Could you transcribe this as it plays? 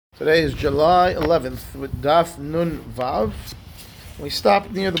Today is July 11th with Daf Nun Vav. We stopped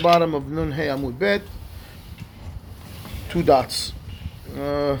near the bottom of Nun Hey Amud Bet. 2 dots.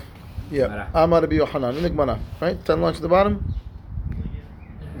 Yeah. Amar Rabbi Yochanan. In the Gemara. Right? 10 lines at the bottom.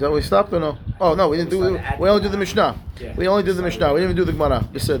 Is that where we stopped or no? Oh no, we didn't do. We only did the Mishnah. We only did the Mishnah. We didn't even do the Gemara.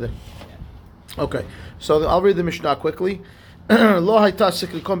 Beseder. Okay. So I'll read the Mishnah quickly. Lo hayta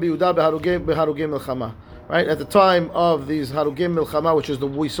siklikon biyuda beharugim milchama. Right, at the time of these Harugim Milchama, which is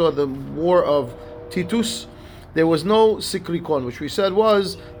we saw the war of Titus, there was no Sikrikon, which we said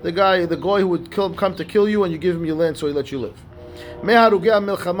was the guy who would come to kill you, and you give him your land so he lets you live. Me Harugim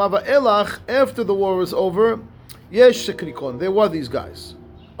Milchama va'elach, after the war was over, yesh Sikrikon. There were these guys.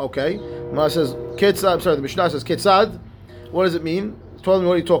 Okay, the Mishnah says Ketzad. What does it mean? Tell me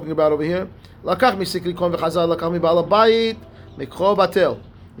what are you talking about over here? Lakach mi Sikrikon v'chazal lakach mi ba'al habayit mikro batel.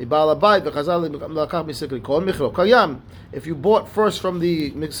 If you bought first from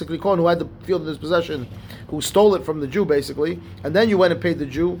the Sikrikon who had the field in his possession, who stole it from the Jew basically, and then you went and paid the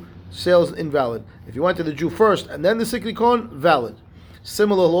Jew, sales invalid. If you went to the Jew first and then the Sikrikon, valid.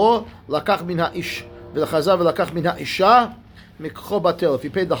 Similar law, lakach min ha'ish v'lachazal v'lakach min ha'isha mikro batel. If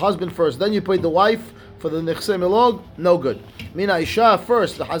you paid the husband first, then you paid the wife for the nechse milog, no good. Min ha'isha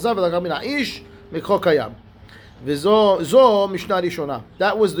first, l'chazal v'lakach min ha'ish mikro kayam. Zo Mishnah Rishona.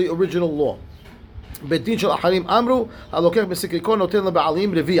 That was the original law. Bet Din shel Aharim Amru halokech b'sikrikon noten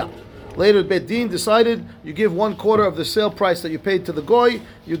leba'alim reviya. Later, Bet Din decided you give 1/4 of the sale price that you paid to the goy.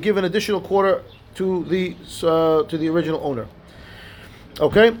 You give an additional quarter to the original owner.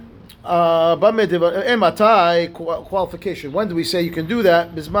 Okay. Qualification. When do we say you can do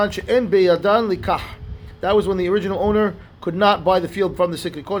that? Bisman she'en beyadan likah. That was when the original owner could not buy the field from the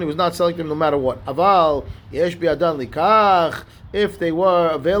Sikrikon. He was not selling them no matter what. Aval, yesh bi'adan likach. If they were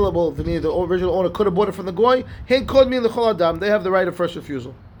available, the original owner could have bought it from the goy. Hein kod min l'chol adam. They have the right of first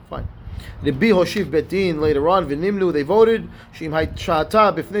refusal. Fine. Rabbi Hoshiv Bet Din later on, v'nimnu, they voted. Shim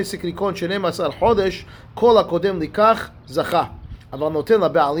haytshata b'fnei Sikrikon shenem asar chodesh kol hakodem likach zacha. Aval noten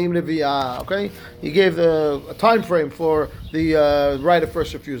laba'alim leviya. Okay, he gave a time frame for the right of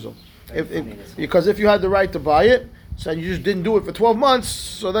first refusal. Because if you had the right to buy it, so you just didn't do it for 12 months,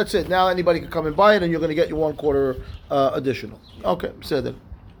 so that's it. Now anybody can come and buy it, and you're going to get your 1/4 additional. Okay, said it.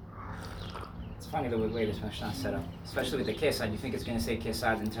 It's funny the way this Mishnah is set up, especially with the Kesad. You think it's going to say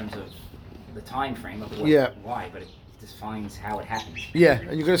Kesad in terms of the time frame of why, but it defines how it happens. Yeah,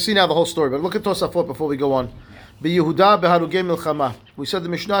 and you're going to see now the whole story. But look at Tosafot before we go on. Yehuda beharugim milchama. We said the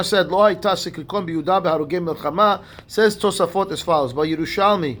Mishnah said lo hayta sikrikon Yehuda beharugim milchama. Says Tosafot as follows: By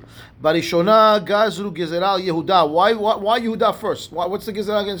Yerushalmi, barishona gazru gezeral Yehuda. Why Yehuda first? What's the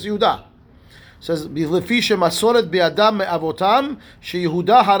gezeral against Yehuda? Says lefi shemasoret be'adam me'avotam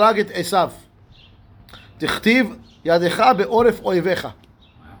sheYehuda haraget Esav. Tichtiv yadecha be'oref oivecha.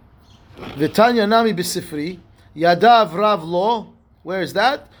 V'tanya nami b'sifri yadav rav lo. Where is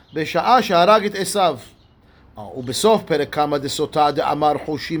that? Be'sha'a sheharaget Esav. ובסוף פרק כמה דסוטה דאמר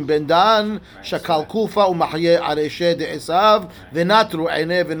חושים בן דן שקל קופה ומחיה ערשה דעשיו ונטרו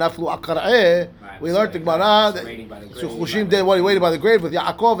עיני ונפלו אקרעי. We learned the Gemara that Chushim did what he waited by the grave with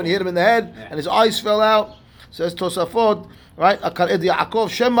Yaakov and he hit him in the head and his eyes fell out. Says Tosafot, right? אקרעי דיעקב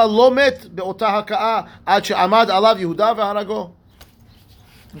שמא לא מת באותה הכאה עד שעמד עליו יהודה והרגו.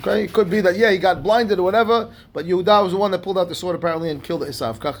 Okay, it could be that he got blinded or whatever, but Yehuda was the one that pulled out the sword apparently and killed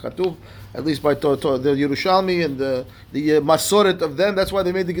Esav. Kach Katuv, at least by the Yerushalmi and the Masoret of them. That's why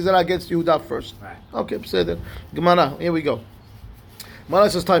they made the Gezerah against Yehuda first. Right. Okay, say that. Gemara, here we go. Gemara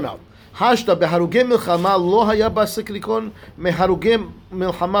says time out. Hashta beharugim milchama lo haya ba sikrikon meharugim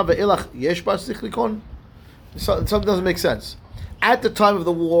milchama ve'elach yesh ba sikrikon. Something doesn't make sense. At the time of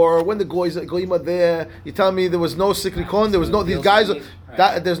the war, when the goyim are there, you tell me there was no sikrikon, there was no these guys.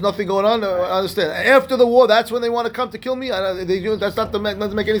 There's nothing going on. I understand. After the war, that's when they want to come to kill me. That's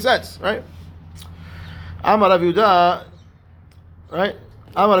doesn't make any sense, right? Amar Rav Yehuda, right?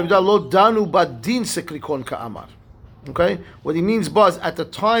 Amar Rav Yehuda lo danu badin sikrikon ka'amar. Okay, what he means was at the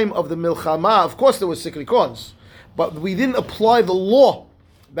time of the milchama, of course there was sikrikons, but we didn't apply the law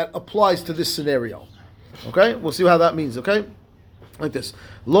that applies to this scenario. Okay, we'll see how that means. Okay. Like this.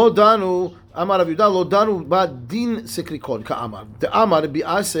 Lo danu Amar Rav Yehuda lo danu ba din sikrikon ka'amar. The Amar Rabbi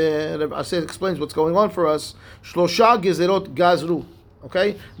Aseh explains what's going on for us. Shlosha gezerot gazru.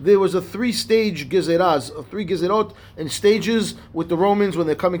 Okay, there was a 3-stage gezeraz, 3 gezerot in stages with the Romans when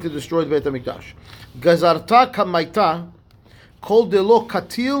they're coming to destroy the Beit HaMikdash. Gazarta kamaita kol delo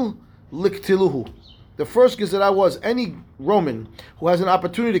katil liktiluhu. The first gezerah was any Roman who has an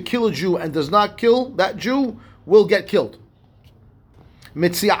opportunity to kill a Jew and does not kill that Jew will get killed.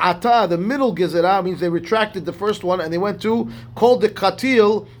 Mitzi'ata, the middle gezerah, means they retracted the first one and they went to called the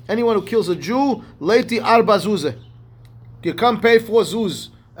katil, anyone who kills a Jew, leiti arba zuzeh. You come pay 4 zuz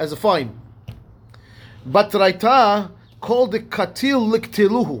as a fine. Batraita called the katil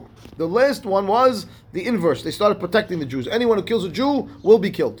liktiluhu. The last one was the inverse. They started protecting the Jews. Anyone who kills a Jew will be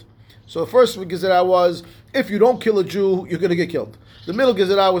killed. So the first gezerah was, if you don't kill a Jew, you're going to get killed. The middle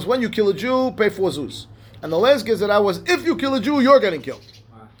gezerah was, when you kill a Jew, pay 4 zuz. And the last gezerah was, if you kill a Jew, you're getting killed.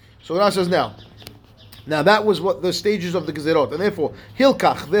 So God says now that was what the stages of the gezerot. And therefore,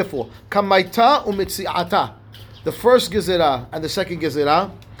 hilkach, therefore, kamaita umitzi'ata. The first gezerah and the second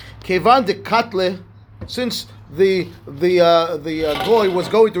gezerah, kevan de katle, since the goy was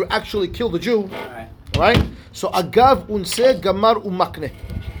going to actually kill the Jew, right? So agav unse gamar umakne.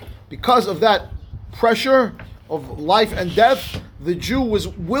 Because of that pressure of life and death, the Jew was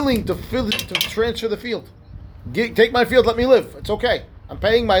willing to transfer the field. Take my field, let me live. It's okay. I'm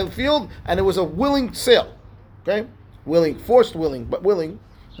paying my field, and it was a willing sale. Okay, forced willing, but willing.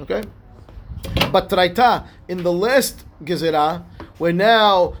 Okay. But Traita, in the last Gezerah, where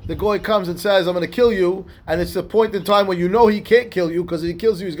now the goy comes and says, I'm going to kill you, and it's the point in time when you know he can't kill you, because if he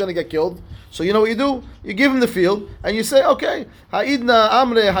kills you, he's going to get killed. So you know what you do? You give him the field, and you say, okay, ha'idna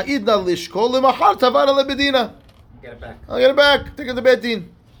amre, ha'idna lishko, lemachar tavara lebedina. Get it back. I'll get it back. Take it to Beit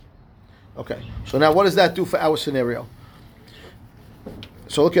Din. Okay, so now what does that do for our scenario?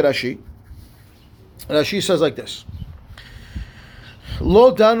 So look at Rashi. Rashi says like this.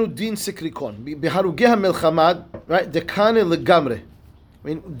 Lo danu din sikrikon biharugeha milchamad, right? Dekane legamre. I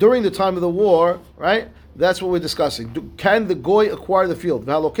mean, during the time of the war, right? That's what we're discussing. Can the goy acquire the field?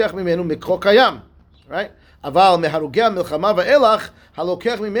 V'halokech mimenu mikro kayam, right? Aval meharugeh milchama va'elach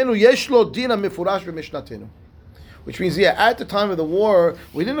halokech mimenu yesh lo din mifurash b'mishnatenu. Which means, at the time of the war,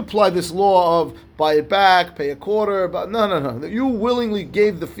 we didn't apply this law of buy it back, pay a quarter. But no. You willingly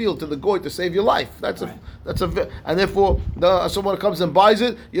gave the field to the goy to save your life. And therefore, someone comes and buys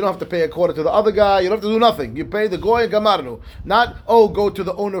it. You don't have to pay a quarter to the other guy. You don't have to do nothing. You pay the goy and gamarnu. Not go to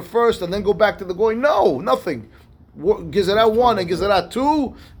the owner first and then go back to the goy. No, nothing. Gezerah 1 and Gezerah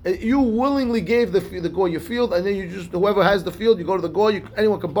 2, you willingly gave the goy your field, and then you just, whoever has the field, you go to the goy.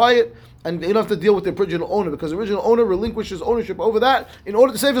 Anyone can buy it. And you don't have to deal with the original owner, because the original owner relinquishes ownership over that in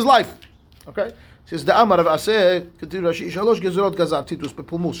order to save his life. Okay? Says the Amar of Aseh,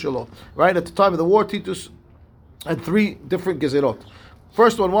 right? At the time of the war, Titus had 3 different gezerot.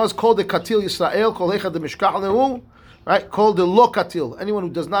 First one was called the Katil Yisrael, called Echad the Mishkach Lehu, right? Called the Lo Katil. Anyone who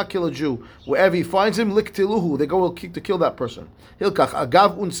does not kill a Jew, wherever he finds him, Liktiluhu, they go to kill that person. Hilkach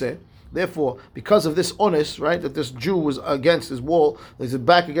Agav Unse. Therefore, because of this onus, right, that this Jew was against his wall, he's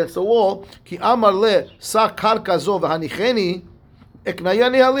back against the wall, ki amar le sa karka zo v'hanicheni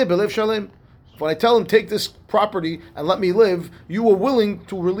eknayani ale belev shalem. When I tell him, take this property and let me live, you were willing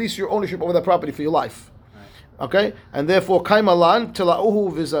to release your ownership over that property for your life. Okay? And therefore, kaimalan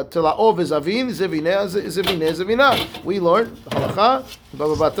tila'o v'zavin zevina. We learned, halacha,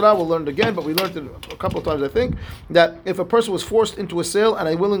 Baba Batra, we'll learn it again, but we learned it a couple of times, I think, that if a person was forced into a sale and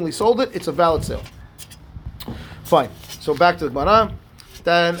I willingly sold it, it's a valid sale. Fine. So back to the Gemara.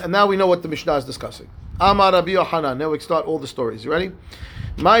 And now we know what the Mishnah is discussing. Amar Rabbi Yohanan. Now we start all the stories. You ready?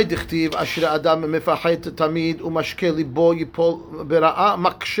 My dichtiv ashra adam mefachet tamid umashke libo yipol bera'a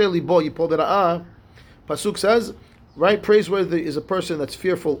makshe libo yipol bera'a. Pasuk says, right, praiseworthy is a person that's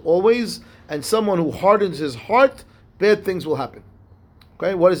fearful always, and someone who hardens his heart, bad things will happen.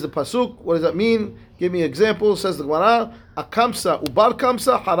 Okay, what is the pasuk? What does that mean? Give me an example. Says the Gemara, Akamsa ubar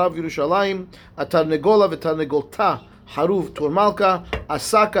kamsa harav Yerushalayim, atarnegola v'tarnegolta haruv turmalka,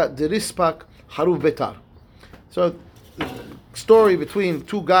 asaka derispak haruv betar. So, story between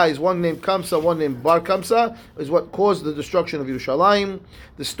 2 guys, one named Kamsa, one named Bar Kamsa, is what caused the destruction of Yerushalayim.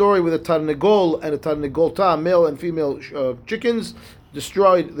 The story with a Tarnegol and a Tarnegolta, male and female chickens,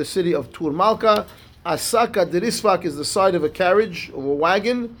 destroyed the city of Tur Malka. Asaka Derisfak is the side of a carriage, of a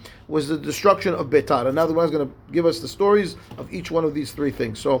wagon, was the destruction of Betar. And now the one is going to give us the stories of each one of these 3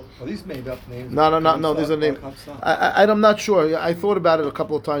 things. So, are these made up names? No, there's a name. I'm not sure. I thought about it a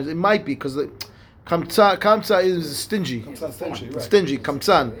couple of times. It might be, because Kamsa is stingy. Stingy,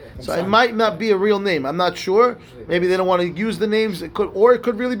 Kamsan. So it might not be a real name. I'm not sure. Maybe they don't want to use the names. It could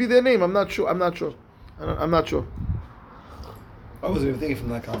really be their name. I'm not sure. I wasn't even thinking from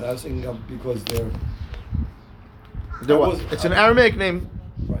that context. I was thinking because it's an Aramaic name.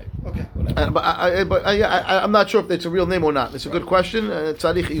 Right. Okay. I'm not sure if it's a real name or not. It's a good question.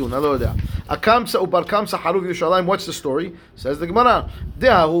 Tzarich iyun. Akamsa ubar kamsa haruv Yerushalayim. What's the story? Says the Gemara.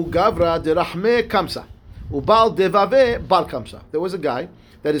 Dehahu gavra derachme kamsa ubal devave bar kamsa. There was a guy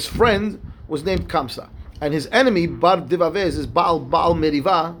that his friend was named Kamsa, And his enemy, Bar Divavez, is Baal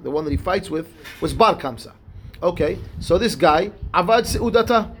Meriva, the one that he fights with, was Bar Kamsa. Okay, so this guy, Avad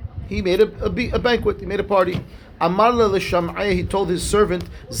Seudata, he made a banquet, he made a party. Amar le Sham'ai, he told his servant,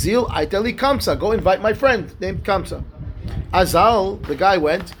 Zil Aiteli Kamsa, go invite my friend named Kamsa. Azal, the guy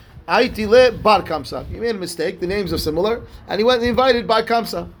went, Aitile Bar Kamsa. He made a mistake, the names are similar, and he went and invited Bar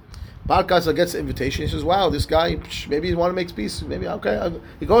Kamsa. Bar Kamsa gets the invitation, he says, wow, this guy, maybe he wants to make peace, maybe, okay.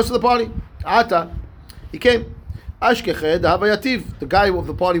 He goes to the party. Ata. He came. Ashkeched Havayativ. The guy of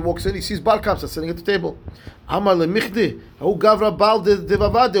the party walks in. He sees Bar Kamsa sitting at the table. Amar lemichdi. Hu gavra bal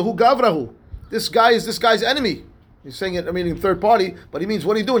devavade. Hu gavrahu. This guy is this guy's enemy. He's saying it. I mean, in third party, but he means,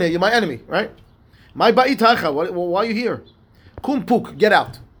 what are you doing here? You're my enemy, right? My ba'it hacha. Why are you here? Kum puk. Get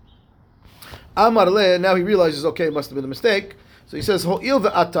out. Amar le. Now he realizes, okay, it must have been a mistake. So he says, Ho'il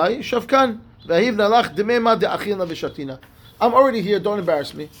ve'atai shavkan ve'hiv nalach demema de'achilna v'shatina. I'm already here. Don't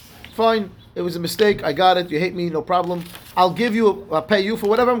embarrass me. Fine. It was a mistake. I got it. You hate me. No problem. I'll pay you for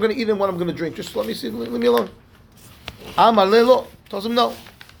whatever I'm going to eat and what I'm going to drink. Just let me alone. Amar le tells him no.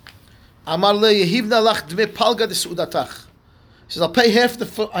 Amar le yehivna lach dme palga de sudatach. He says, I'll pay half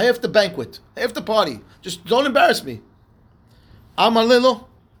the banquet, half the party. Just don't embarrass me. Amar le he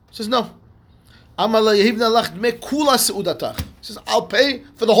says no. Amar le yehivna lach dme kula sudatach. He says, I'll pay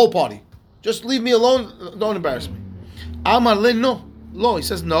for the whole party. Just leave me alone. Don't embarrass me. Amar le no. Lo, he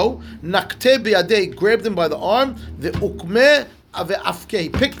says no. Nakte biyadei, grabbed him by the arm. The ukme ave afke. He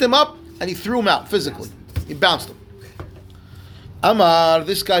picked him up and he threw him out physically. He bounced him. Amar,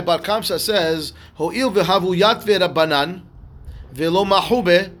 this guy Bar Kamsa says, Ho'il v'havu yat ve'rabanan ve'lo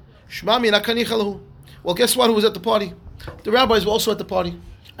mahube shma min hakanicha lahu. Well, guess what? Who was at the party? The rabbis were also at the party,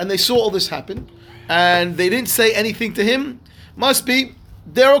 and they saw all this happen, and they didn't say anything to him. Must be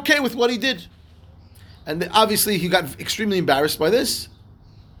they're okay with what he did. And obviously he got extremely embarrassed by this.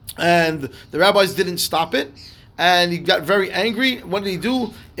 And the rabbis didn't stop it. And he got very angry. What did he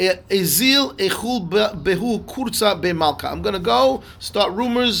do? Ezil echul behu kurza be malka. I'm going to go start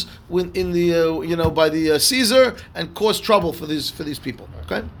rumors in the by the Caesar and cause trouble for these people.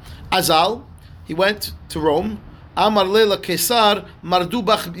 Okay? Azal, he went to Rome. Amar leila Kesar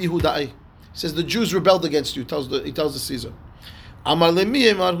mardubach Yehudai. He says the Jews rebelled against you. He tells the Caesar. Amar le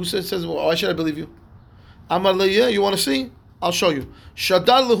miyemar, who says, well, why should I believe you? Amar le, you want to see? I'll show you.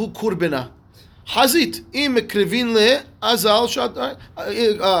 Shadal lehu kurbina. Hazit im krivin le azal shadal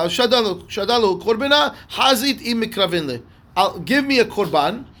lehu kurbina. Hazit im krivin le. I'll give me a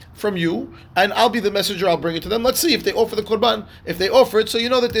korban from you, and I'll be the messenger. I'll bring it to them. Let's see if they offer the korban. If they offer it, so you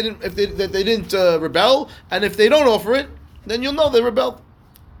know that they didn't rebel, and if they don't offer it, then you'll know they rebelled.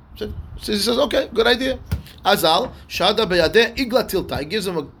 So he says, okay, good idea. Azal shada beyadeh igla tilta. He gives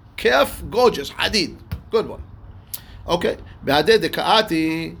him a kef, gorgeous hadid. Good one. Okay. Be'adeh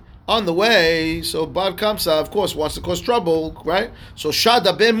dekaati, on the way, so Bar Kamsa, of course, wants to cause trouble, right? So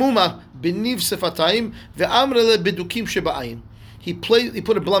Shada ben Muma beniv sefatayim ve'amrele bedukim sheba'ayin. He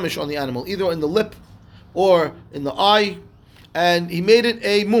put a blemish on the animal, either in the lip or in the eye, and he made it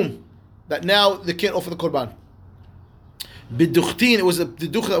a mum, that now they can't offer the korban. Beduchtin, the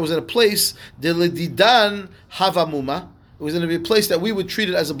ducha was in a place, de ledidan hava muma. It was going to be a place that we would treat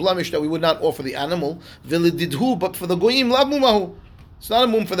it as a blemish, that we would not offer the animal. Velididhu, but for the goyim, la mumahu. It's not a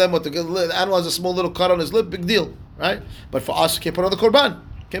mum for them, but the animal has a small little cut on his lip, big deal, right? But for us, you can't put it on the korban.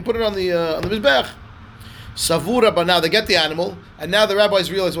 Can't put it on the mizbeach. Savura, but now they get the animal, and now the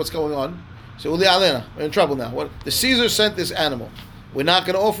rabbis realize what's going on. So uli alena, we're in trouble now. The Caesar sent this animal. We're not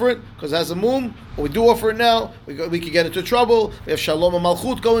going to offer it because it has a mum. But we do offer it now. We could get into trouble. We have shalom and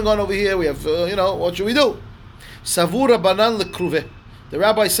malchut going on over here. We have, what should we do? Savura banan lekruve. The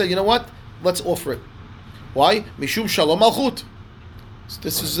rabbi said, you know what? Let's offer it. Why? Mishum shalom malchut.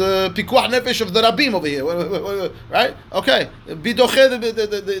 This is pikuach nefesh of the rabbim over here, right? Okay. Bidoche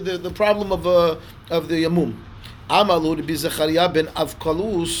the problem of the yamum. Amalu bi Zechariah ben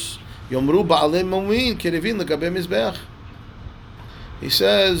Avkalus yomru ba'alei mumin kerevin lekabe mizbeach. He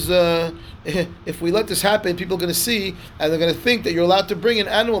says, if we let this happen, people are going to see, and they're going to think that you're allowed to bring an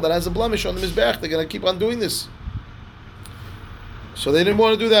animal that has a blemish on the mizbeach. They're going to keep on doing this. So they didn't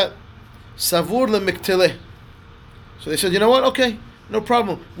want to do that. Savur le-miktele. So they said, you know what? Okay, no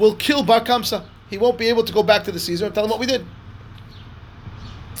problem. We'll kill Bar Kamsa. He won't be able to go back to the Caesar and tell him what we did.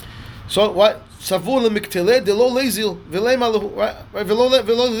 So what? Savur le-miktele de lo lezil v'leima lehu.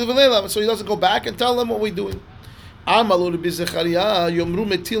 Right? So he doesn't go back and tell them what we're doing. Amalu bi Zechariah yomru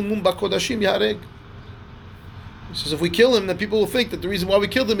metil mum bakodashim yareg. He says, if we kill him, then people will think that the reason why we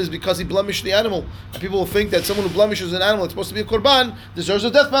killed him is because he blemished the animal. And people will think that someone who blemishes an animal, it's supposed to be a korban, deserves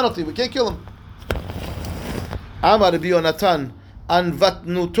a death penalty. We can't kill him. Amar Rabbi Yonatan,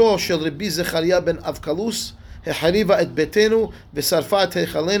 anvatnuto shel Rabbi Zechariah ben Avkalus החריבה את ביתנו ושרפה את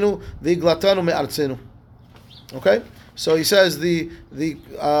היכלנו והגלתנו מארצנו. Okay? So he says the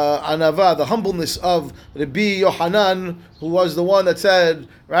anava, the humbleness of Rabbi Yohanan, who was the one that said,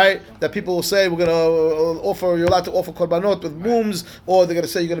 right, that people will say we're going to offer, you're allowed to offer korbanot with booms, or they're going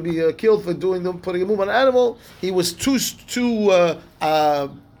to say you're going to be killed for putting a boom on an animal. He was too I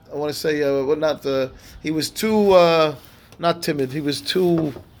want to say he was too not timid. He was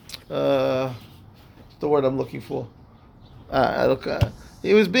too the word I'm looking for.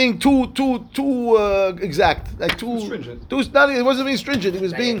 He was being too exact, like too stringent. He wasn't being stringent. He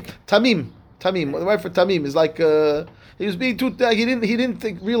was being tamim. The word for tamim is like he was being too. He didn't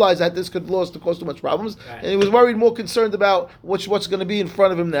realize that this could cause too much problems, and he was more concerned about what's going to be in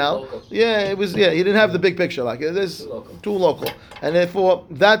front of him now. Local. Yeah, it was. Yeah, he didn't have the big picture. Like it is too local, and therefore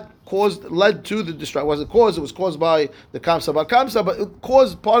that led to the destruction. It was caused by the Kamsa Bar Kamsa, but it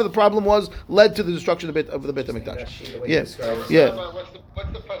caused, part of the problem led to the destruction of the Beit HaMikdash. Yeah.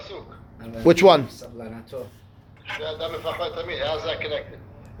 What's the pasuk? Which one? How's that connected?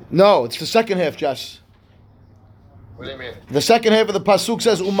 No, it's the second half, Josh. What do you mean? The second half of the pasuk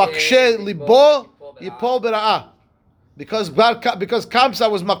says umakshe libo yipol bera'ah, because Kamsa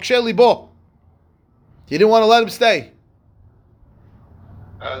was makshe libo. He didn't want to let him stay.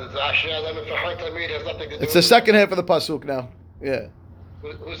 It's the second half of the pasuk now. Yeah.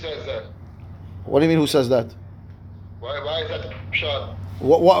 Who says that? What do you mean? Who says that? Why is that the pshat?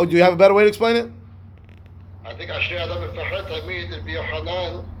 What? Do you have a better way to explain it? I think Asher Adam Mefachet Tamid would be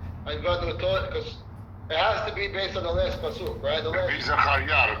Yohanan and because it has to be based on the last pasuk, right? Rabbi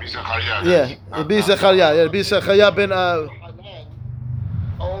Zechariah. Yeah, Rabbi Zechariah ben. Yohanan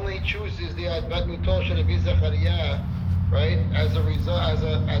only chooses the Advat Torah of Rabbi Zechariah, right? As a result, as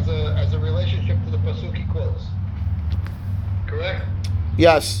a relationship to the pasuk he quotes. Correct?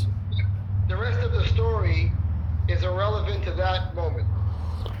 Yes. The rest of the story is irrelevant to that moment.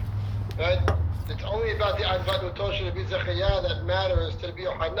 Right? It's only about the Advat Torah of Rabbi Zechariah that matters to Rabbi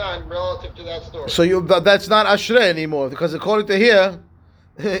Yohanan relative to that story. So that's not Ashrei anymore, because according to here,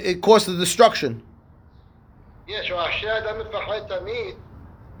 it caused the destruction. Yeah, so Asher Adam Mefachet Tamid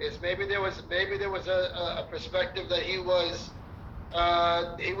is maybe there was a perspective that he was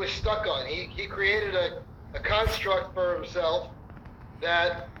stuck on. He created a construct for himself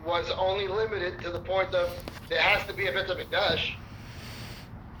that was only limited to the point of there has to be a Beit HaMikdash.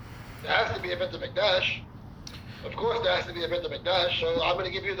 There has to be a Beit HaMikdash. Of course there has to be a Beit HaMikdash, so I'm going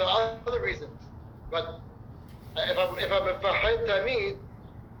to give you the other reasons. But if I'm a Fahid Tamid,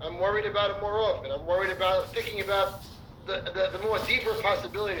 I'm worried about it more often. I'm worried about thinking about the more deeper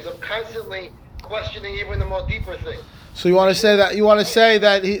possibilities. I'm constantly questioning even the more deeper things. So you want to say that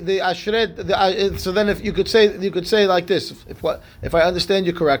the Ashrei. So then, if you could say like this. If I understand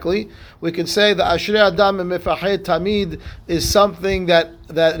you correctly, we can say the Ashrei Adam and Mefachet Tamid is something that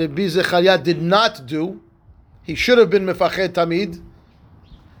Rabbi Zechariah did not do. He should have been Mefachet Tamid.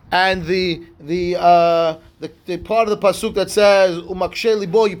 And the part of the pasuk that says Umakshe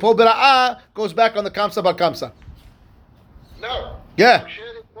libo yipol bera'ah goes back on the Kamsa Bar Kamsa. No. Yeah.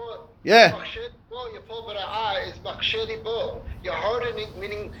 Yeah. Is maksheli bo. You're hardening,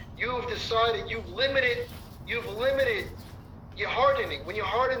 meaning you've decided, you've limited, you're hardening. When you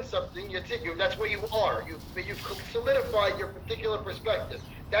harden something, that's where you are. You've solidified your particular perspective.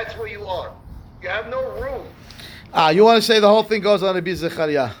 That's where you are. You have no room. You want to say the whole thing goes on Rabbi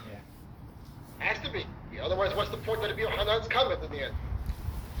Zechariah? Yeah. Has to be. Otherwise, what's the point that Rabbi Yohanan's comment in the end?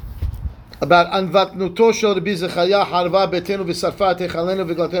 About Anvat Nuto shel Rabbi Zechariah harva betenu v'sarfa techalenu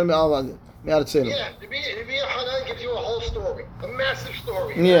v'glatenu me'arzenu. Yeah, Rabbi Yohanan gives you a whole story, a massive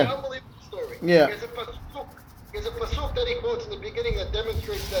story, yeah. An unbelievable story. Yeah. There's a pasuk that he quotes in the beginning that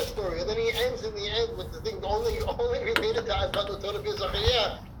demonstrates that story, and then he ends in the end with the thing only related to Advat Torah of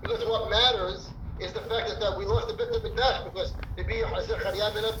Zechariah, because what matters is the fact that we lost the Beit HaMikdash because Rabbi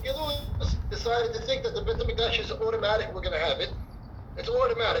Zechariah ben Avkalus decided to think that the Beit HaMikdash is automatic. We're going to have it. It's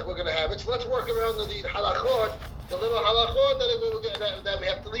automatic. We're going to have it. So let's work around the halachot, the little halachot that we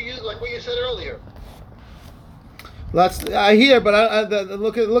have to use, like what you said earlier. I hear, but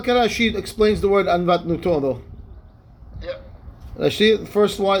look at how she explains the word Anvat Nuto though. Yeah. She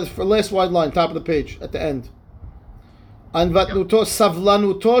last wide line, top of the page, at the end. Anvat Nuto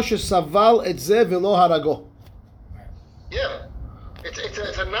savlanuto shesaval et ze velo harago. Yeah.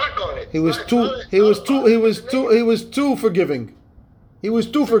 It's a knock on it. He was too forgiving. He was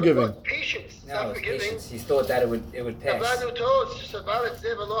too forgiving. Patience. No, it was patience. He thought that it would pass.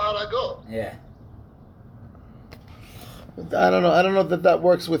 Yeah. I don't know that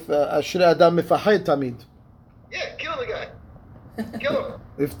works with Ashrei Adam Mefachet Tamid. Yeah, kill the guy. Kill him.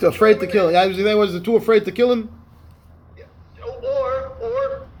 If they're afraid to kill him. They was too afraid to kill him? Yeah. Or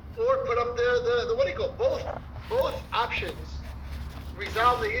put up the what do you call it? Both options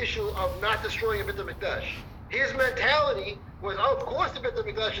resolve the issue of not destroying a Beit HaMikdash. His mentality was, oh, of course the Beit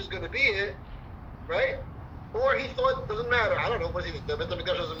HaMikdash is going to be here, right? Or he thought it doesn't matter. I don't know. Was he the Beit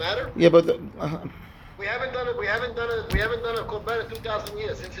HaMikdash doesn't matter? Yeah, but we haven't done a korban in 2,000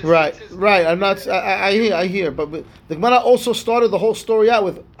 years. Right. I'm not. I hear. But the Gemara also started the whole story out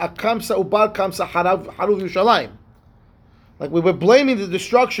with Akamsa Ubar Kamsa Haruv Yerushalayim. Like we were blaming the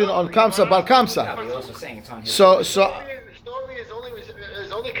destruction on Kamsa Bar Kamsa. Yeah, but you're also saying it's on his So The story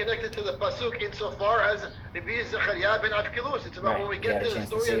is only connected to the pasuk insofar as Rabbi Zechariah ben Avkilus. It's about Right. when we get Yeah, to the chance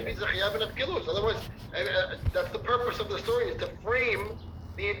to story save of Rabbi it. Zechariah ben Avkilus. Otherwise, that's the purpose of the story, is to frame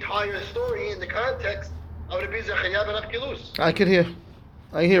the entire story in the context of Rabbi Zechariah ben Avkilus.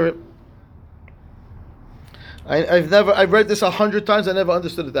 I hear it. I've read this 100 times. I never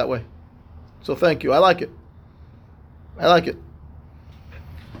understood it that way. So thank you. I like it. I'm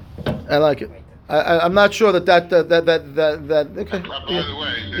not sure that. Okay. By the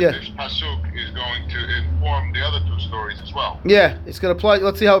way, this pasuk is going to inform the other two stories as well. Yeah, it's going to apply.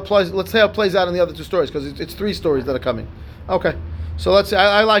 Let's see how it plays. Let's see how it plays out in the other two stories, because it's three stories that are coming. Okay, so let's see.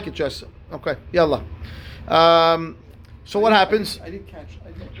 I like it, Jess. Okay, yalla. So what happens? I didn't catch.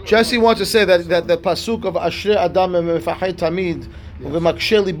 Jesse wants to say that the pasuk of Ashrei Adam Mefachay Tamid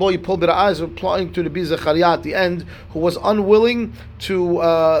v'Maksheh Libo Yipol B'Ra'ah is applying to the Rabbi Zechariah at the end, who was unwilling to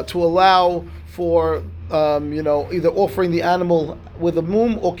allow for either offering the animal with a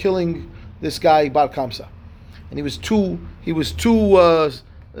mum or killing this guy Bar Kamsa, and he was too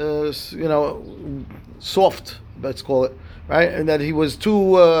soft, let's call it, right, and that he was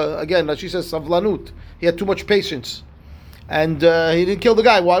too again, like she says, savlanut. He had too much patience. And he didn't kill the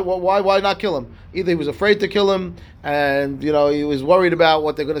guy. Why not kill him? Either he was afraid to kill him, and he was worried about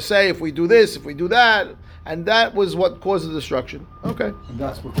what they're going to say if we do this, if we do that, and that was what caused the destruction. Okay. And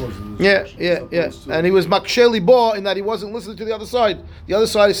that's what caused the destruction. Yeah. And he was maksheli bo in that he wasn't listening to the other side. The other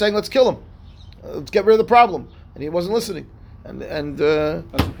side is saying, "Let's kill him, let's get rid of the problem," and he wasn't listening. And I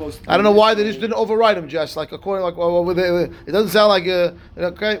don't know why they just didn't override him. Just like it doesn't sound like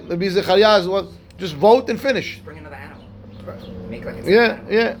okay. Maybe Zechariah is what. Just vote and finish. Bring another animal. Make like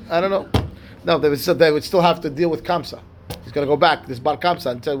Yeah. I don't know. No, they would still have to deal with Kamsa. He's going to go back, this Bar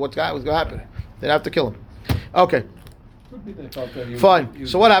Kamsa, and tell what's going to happen. They'd have to kill him. Okay. Fine.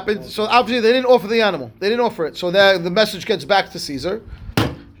 So what happened? So obviously they didn't offer the animal. They didn't offer it. So the message gets back to Caesar.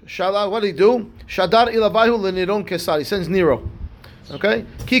 What did he do? Shadar ilavahu l'niron kesar. He sends Nero. Okay?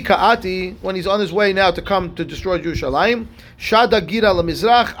 Ki ka'ati, when he's on his way now to come to destroy Yerushalayim, Shada gira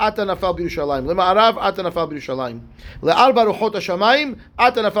lemizrach, ata nafal b'Yerushalayim. Lema'arav, ata nafal b'Yerushalayim. Le'arba ruchot ha'shamayim,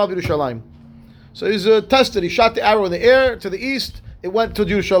 ata nafal b'Yerushalayim. So he's tested. He shot the arrow in the air to the east, it went to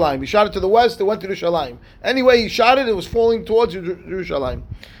Yerushalayim. He shot it to the west, it went to Yerushalayim. Anyway, he shot it, it was falling towards Yerushalayim.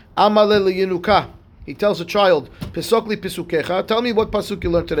 Amale le'yenuka. He tells the child, Pesokli pisukecha, tell me what pasuk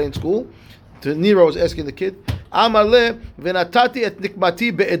you learned today in school. Nero is asking the kid. Amale v'natati et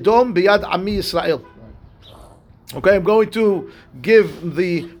nikmati be'edom b'yad ami Yisrael. Okay, I'm going to give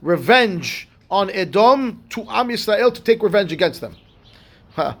the revenge on Edom to Am Yisrael to take revenge against them.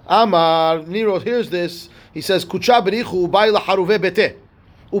 Amar, Nero hears this. He says, Kucha berichu ubai laharuve bete.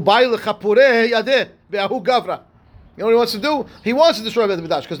 Ubai lechapure yadeh be'ahu gavra. You know what he wants to do? He wants to destroy Beit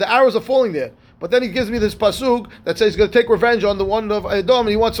HaMikdash because the arrows are falling there. But then he gives me this pasuk that says he's going to take revenge on the one of Edom, and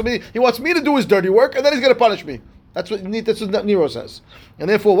he wants me to do his dirty work, and then he's going to punish me. That's what Nero says. And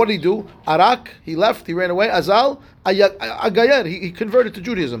therefore, what did he do? Arak, he left, he ran away. Azal, Agayer, he converted to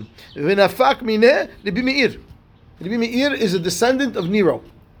Judaism. V'nafak mineh Rabbi Meir. Rabbi Meir is a descendant of Nero.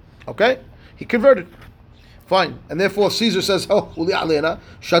 Okay? He converted. Fine. And therefore, Caesar says, oh, uli alena,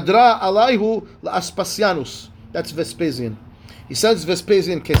 Shadra alaihu la'aspasianus. That's Vespasian. He sends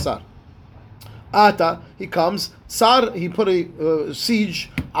Vespasian Kesar. Ata, he comes. Tsar, he put a siege,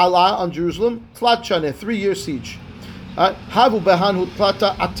 Allah, on Jerusalem. Tlat Shaneh, 3-year siege. Havu behanhu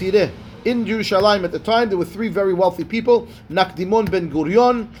tlata atire. In Jerusalem at the time, there were 3 very wealthy people: Nakdimon ben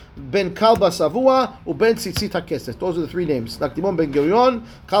Gurion, ben Kalba Savua, uben Tzitzit HaKesed. Those are the 3 names. Nakdimon ben Gurion,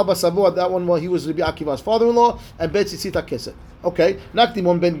 Kalba Savua, that one, he was Rabbi Akiva's father-in-law, and ben Tzitzit HaKesed. Okay,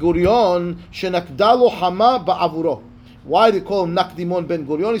 Nakdimon ben Gurion, shenakdalo hama ba'avuro. Why do they call him Nakdimon ben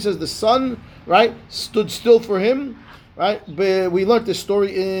Gurion? He says the sun, right, stood still for him, right? We learned this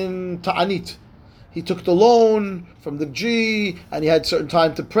story in Ta'anit. He took the loan from the G, and he had certain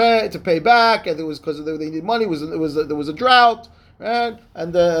time to pay back, and it was because they needed money. There was a drought, And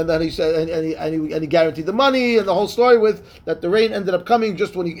then he said, and he guaranteed the money and the whole story with that the rain ended up coming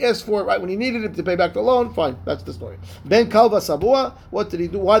just when he asked for it, right when he needed it to pay back the loan. Fine, that's the story. Ben Kalva Sabua, what did he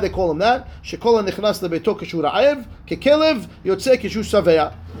do? Why they call him that? Shekola nichnas lebeito keshu ra'ev, kekelev yotze keshu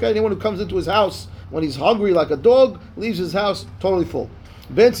savea. Okay, anyone who comes into his house when he's hungry like a dog leaves his house totally full.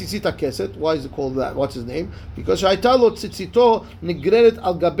 Ben tzitzita keset. Why is it called that? What's his name? Because shayta lo tzitzito nigreret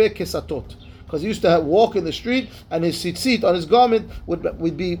al gabe kesatot. Because he used to walk in the street, and his tzitzit on his garment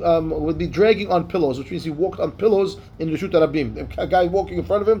would be dragging on pillows, which means he walked on pillows in the Reshut Rabim. A guy walking in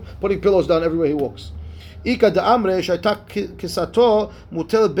front of him, putting pillows down everywhere he walks. Ika da'amre shayta kesato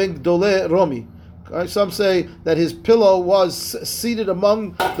mutel ben gdole Romi. Some say that his pillow was seated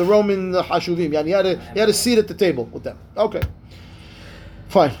among the Roman Hashuvim. He had a seat at the table with them. Okay,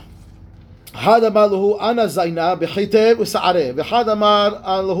 fine. אחד אמר לו אנה זיינה בחיטה וסערה ואחד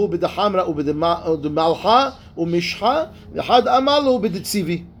אמר לו בדחמרה ובדמלחה ומשחה ואחד אמר לו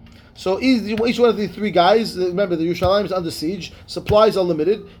בדציבי. So each one of the three guys, remember the Yerushalayim is under siege, supplies are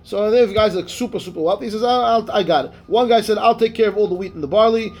limited, so the guys are super wealthy. He says, I got it. One guy said, I'll take care of all the wheat and the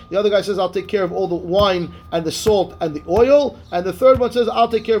barley. The other guy says, I'll take care of all the wine and the salt and the oil. And the third one says, I'll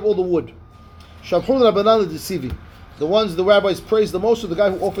take care of all the wood. Shabchun Rabbanan l'decivi. The ones the rabbis praised the most are the guy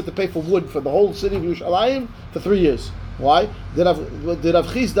who offered to pay for wood for the whole city of Yerushalayim for 3 years. Why? Did Rav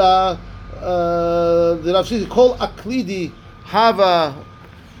Chisda call Aklidi Hava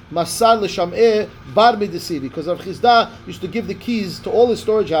Masar l'Sham'eh Bar Midesivi? Because Rav Chisda used to give the keys to all his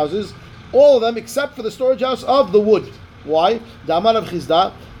storage houses, all of them except for the storage house of the wood. Why? Da'amar Rav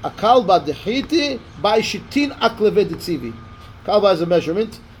Chisda Akal ba dechiti ba ishitin akleve detzivi. Kalba is a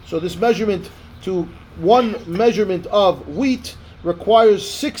measurement, so this measurement to one measurement of wheat requires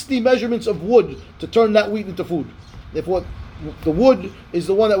 60 measurements of wood to turn that wheat into food. Therefore, the wood is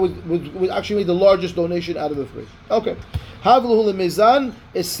the one that would actually make the largest donation out of the three. Okay.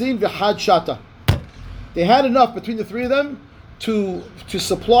 They had enough between the three of them to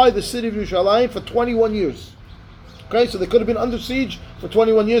supply the city of Yerushalayim for 21 years. Okay, so they could have been under siege for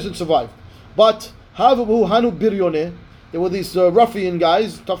 21 years and survived. But hanu biryoneh. There were these ruffian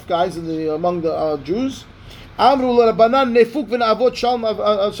guys, tough guys among the Jews. Amru Rabbanan nefuk v'na'avod shalma.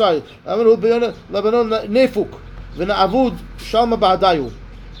 Amru Rabbanan nefuk v'na'avod shalma ba'adayu.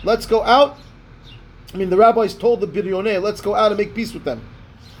 Let's go out. The rabbis told the biryoneh, let's go out and make peace with them.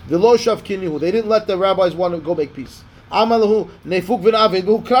 V'lo shavkinihu. They didn't let the rabbis want to go make peace. Amalahu nefuk v'na'avod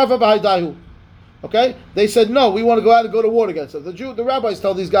v'hu krava ba'adayu. Okay, they said no. We want to go out and go to war against them. The rabbis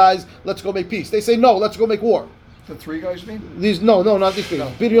tell these guys, let's go make peace. They say no. Let's go make war. The three guys, you mean? These not these three.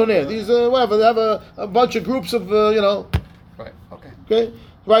 Biryoneh. These whatever. They have a bunch of groups of Right. Okay.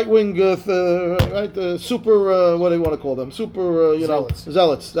 Right wing, super. What do you want to call them? Super.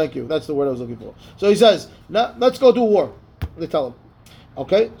 Zealots. Thank you. That's the word I was looking for. So he says, let's go do war. They tell him.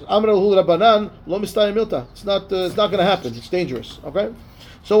 Okay. Amar Rabbanan lo mistayim milta. It's not going to happen. It's dangerous. Okay.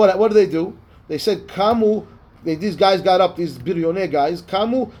 So what do? They said kamu. These guys got up. These biryoneh guys.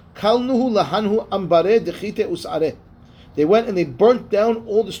 Kamu. Kalnuhu lahanhu ambare dechite usare. They went and they burnt down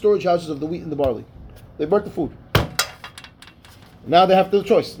all the storage houses of the wheat and the barley. They burnt the food. Now they have no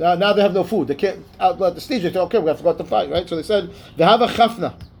choice. Now they have no food. They can't outlet the stage. They say, okay, we have to go out to fight, right? So they said, "V'hava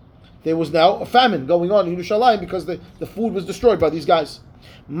chafna." There was now a famine going on in Yerushalayim because the food was destroyed by these guys.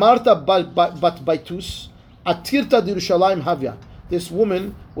 Marta bat baitus atirta di Yerushalayim havya. This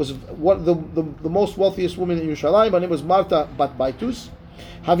woman was the most wealthiest woman in Yerushalayim. Her name was Marta bat baitus.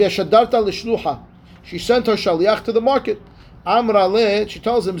 Havya shadarta l'shluha. She sent her shaliach to the market. Amra le, she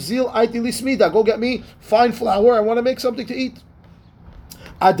tells him, Zil aiti lismida, go get me fine flour. I want to make something to eat.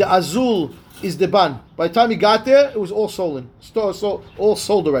 Ad azul is the ban. By the time he got there, it was all stolen. All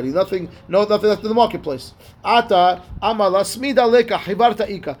sold already. Nothing left in the marketplace. Ata amala smida leka hibarta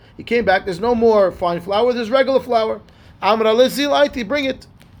ika. He came back. There's no more fine flour. There's regular flour. Amra le zil aiti, bring it.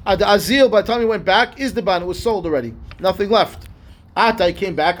 Ad azil. By the time he went back, is the ban. It was sold already. Nothing left. Ata, he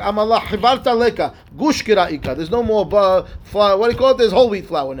came back. Amala hibarta leka gushkira ika. There's no more flour. What do you call it? There's whole wheat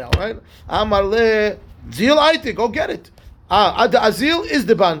flour now, right? Amar le zil aiti. Go get it. Ad azil is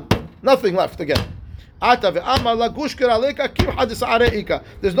the ban. Nothing left again. Ata ve'amar la gushkira leka kimha desa'are ika.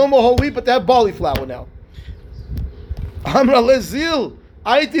 There's no more whole wheat, but they have barley flour now. Amra le zil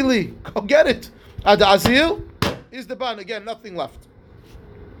aiti li. Go get it. Ad azil is the ban. Again, nothing left.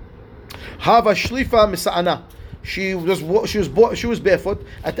 Hava shlifa misa'ana. She was barefoot.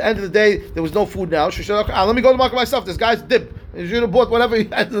 At the end of the day, there was no food now. She said, okay, let me go to the market myself. This guy's dib. You should have bought whatever he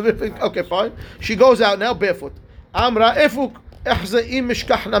had. Okay, fine. She goes out now barefoot. Amra efuk ehzaim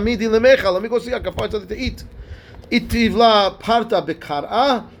mishkachna midi lemecha. Let me go see. I can find something to eat. Itivla parta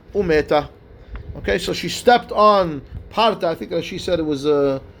bekar'a umeta. Okay, so she stepped on parta. I think she said it was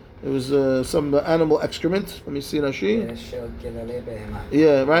some animal excrement. Let me see Rashi.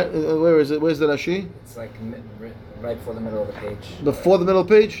 Yeah, right. Where is it? Where's the Rashi? It's like right before the middle of the page. Before the middle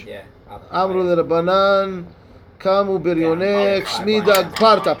page? Yeah. Amru Rabbanan, Kamu Biryonek, Smida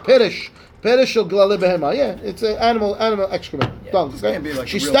Parta, Perish shel Glale Behema. Yeah, it's an animal excrement. Yeah. Dung. Okay? Like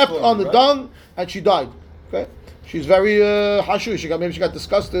she stepped on the dung and she died. Okay? She's very hashu. Maybe she got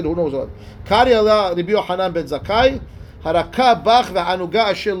disgusted. Who knows what? Kari ala Rabbi Yochanan ben Zakkai. Haraka bach ve'anuga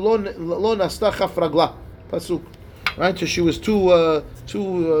asher lo nasta chaf ragla. Pasuk. Right? So she was too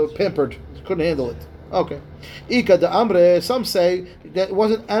pampered. Couldn't handle it. Okay. Ika de amre. Some say that it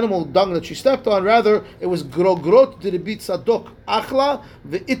wasn't animal dung that she stepped on. Rather, it was grogrot de Rabbi Tzadok achla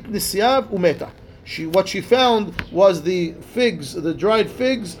ve'it nisyav umeta. What she found was the figs, the dried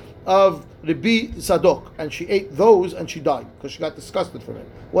figs of Rabbi Tzadok, and she ate those and she died because she got disgusted from it.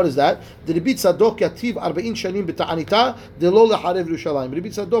 What is that? The Rabbi Tzadok yativ 40 shanim b'ta'anita delo leharev Yerushalayim. Rabbi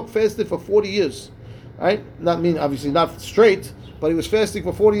Tzadok fasted for 40 years, right? Obviously not straight, but he was fasting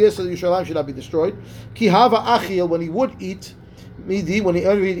for 40 years so that Yerushalayim should not be destroyed. Ki hava achil, when he would eat midi, when he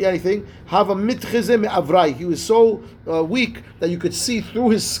would eat anything, hava mitcheze me'avrai. He was so weak that you could see through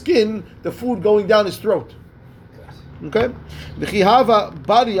his skin the food going down his throat. Okay? V'chi hava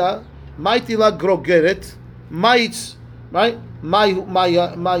baria maitila grogeret mites, right?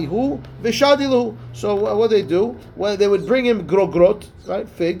 Maihu v'shadilu. So what they do? Well, they would bring him grogrot, right?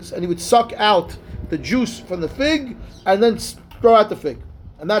 Figs, and he would suck out the juice from the fig and then throw out the fig.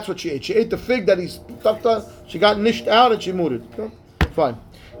 And that's what she ate. She ate the fig that he stuck on. She got nished out and she mooted. Okay? Fine.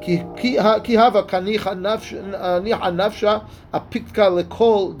 Ki hava kanicha nafsha apikka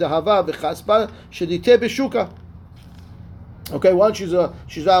lekol dehava v'chaspa shedite b'shuka. Okay, once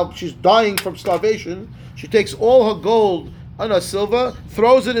she's dying from starvation, she takes all her gold and her silver,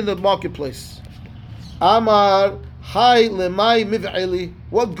 throws it in the marketplace. Amar Hai lemai miv'eli.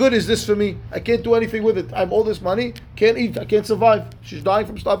 What good is this for me? I can't do anything with it. I have all this money, can't eat, I can't survive. She's dying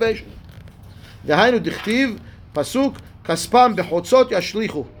from starvation. Dehainu dichtiv pasuk kaspam bechotzot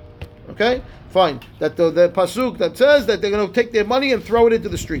yashlichu. Okay, fine. That the pasuk that says that they're going to take their money and throw it into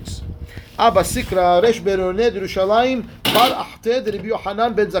the streets. Abba Sikra Resh Beroned Yerushalayim Bar Ahted Rabbi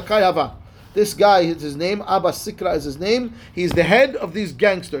Yochanan ben Zakkai Hava. This guy is his name. Abba Sikra is his name. He's the head of these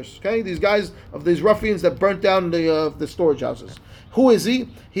gangsters. Okay, these guys of these ruffians that burnt down the storage houses. Who is he?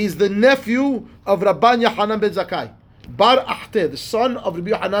 He's the nephew of Rabban Yochanan ben Zakkai, Bar Ahted, the son of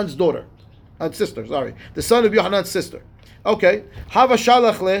Rabbi Yochanan's daughter, sister. Sorry, the son of Yochanan's sister. Okay, Hava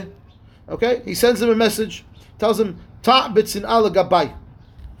Shalach le. Okay, he sends him a message, tells him Ta' bitzin ala gabai.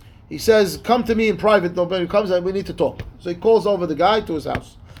 He says, come to me in private. Nobody comes, and we need to talk. So he calls over the guy to his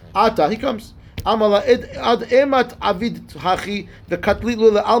house. Ata, he comes. Amala ad emat avid hachi the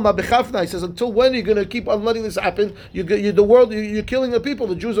katlilu alma bechafna. He says, until when are you going to keep on letting this happen? You're killing the people.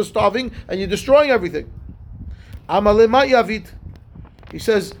 The Jews are starving, and you're destroying everything. Amale ma yavid. He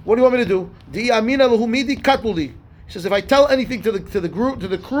says, what do you want me to do? Di amina lahumidi katluli. He says, if I tell anything to the crew,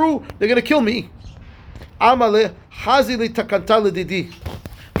 they're going to kill me. Amale hazili takanta ledidi.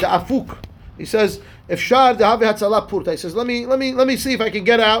 The afuk. He says, if shar the have hatzala purta. He says, let me see if I can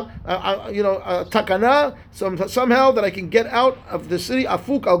get out. Takana somehow that I can get out of the city.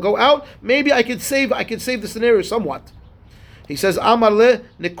 Afuk, I'll go out. Maybe I can save the scenario somewhat. He says, Amar le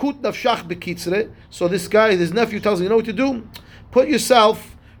nekut nafshach bekitzre. So this guy, his nephew, tells him, you know what to do? Put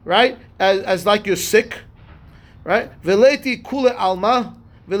yourself right as like you're sick, right? Veleti kule alma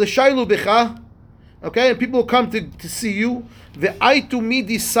veleshailu becha. Okay, and people will come to see you. Ve'aitu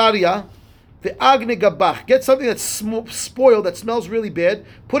midi saria, ve'agne gabach. Get something that's spoiled, that smells really bad.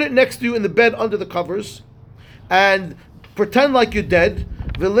 Put it next to you in the bed under the covers, and pretend like you're dead.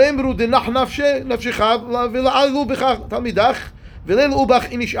 Ve'lemru denach nafshecha ve'la'alu b'chach talmidach ve'lelu ubach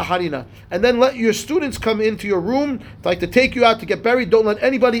inish aharina. And then let your students come into your room, like to take you out to get buried. Don't let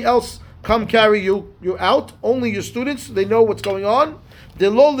anybody else come carry you out. Only your students. They know what's going on.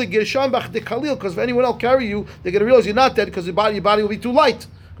 Because if anyone else carry you, they're going to realize you're not dead because your body will be too light.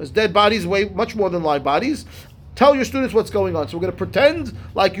 Because dead bodies weigh much more than live bodies. Tell your students what's going on. So we're going to pretend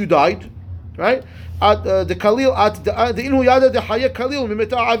like you died, right? Because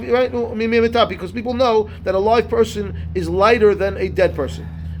people know that a live person is lighter than a dead person.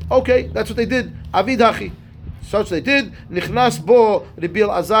 Okay, that's what they did. Avidachi. Such they did. Nichnas bo Rabbi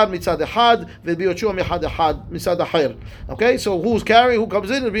Elazar mitzad echad, Rabbi Yoshua mitzad acher. Okay, so who comes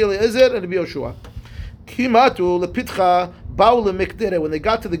in? Rabbi Elazar and Rabbi Yoshua. Kimatu lepitcha ba'u lemikdere. When they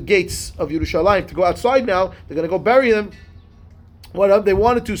got to the gates of Yerushalayim to go outside now, they're going to go bury him. They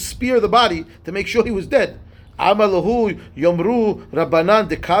wanted to spear the body to make sure he was dead. Amalahu Yomru Rabbanan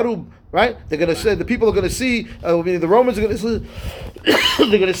Dekarub. Right? They're going to say, the people are going to see, the Romans are going to see, they're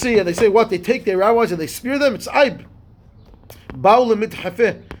going to see, and they say what? They take their rabbis and they spear them? It's aib.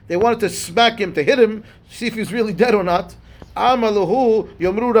 They wanted to smack him, to hit him, see if he's really dead or not. Amalahu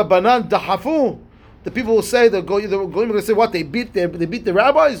Yomru Rabbanan Dahafu. The people will say, they're going to say what? They beat the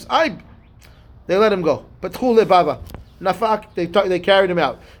rabbis? Aib. They let him go. But Nafak, they carried him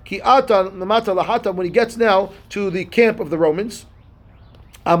out. Ki ata namata lahata, when he gets now to the camp of the Romans,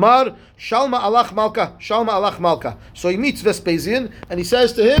 Amar Shalma Alach Malka. So he meets Vespasian and he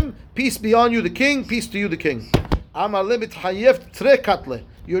says to him, peace be on you the king, peace to you the king. Amar limit hayev tre katle.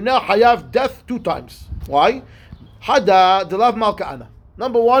 You're now hayav death 2 times. Why? Hada delav Malka ana.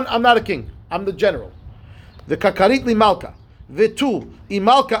 Number 1, I'm not a king. I'm the general. The kakarit li Malka. Vetu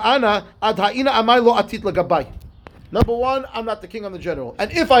imalka ana ad ha'ina amai lo atit lagabai. Number 1, I'm not the king, I'm the general.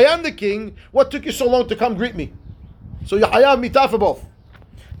 And if I am the king, what took you so long to come greet me? So you hayav mitah for both.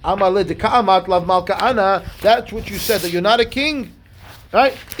 That's what you said, that you're not a king,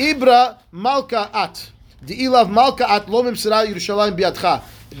 right? Ibra malka at di'ilav malka at lo mimsara Yerushalayim biadcha.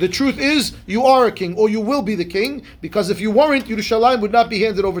 The truth is, you are a king, or you will be the king, because if you weren't, Yerushalayim would not be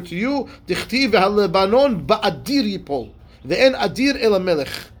handed over to you. Dichtiv v'halebanon ba'adir yipol ve'en adir el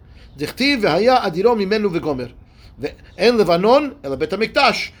hamelech. Dichtiv v'haya adiro mimenu v'gomer. En Levanon el Bet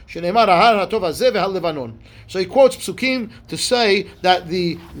HaMikdash sheneimar ahar hatov hazeh v'hal Levanon. So he quotes psukim to say that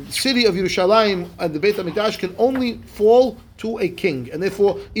the city of Yerushalayim and the Beit HaMikdash can only fall to a king, and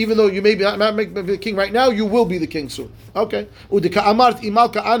therefore, even though you may be not the king right now, you will be the king soon. Okay. And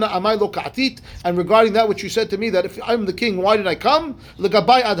regarding that, which you said to me, that if I'm the king, why did I come?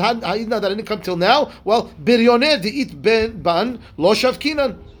 That I didn't come till now. Well, biryoneh di'it ben ban lo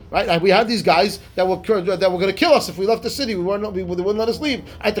shavkinan. Right, we had these guys that were going to kill us if we left the city. They wouldn't let us leave.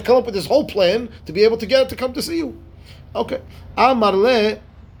 I had to come up with this whole plan to be able to get to come to see you. Okay. Amar le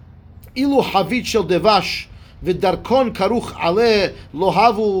ilu havit shel devash v'darkon karuch ale lo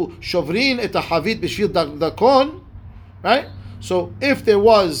havu shovrin et havit b'shvil darkon. Right. So if there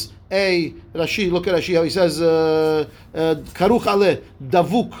was a Rashi, look at Rashi how he says karuch ale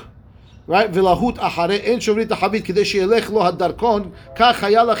davuk. Right? V'lahut achare en shovrit ha'havit kidei she'elech lo hadarkon kach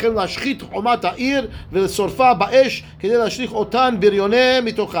haya lachem lashchit chomat ha'ir v'lesorfa ba'esh kidei lashlich otan biryoneh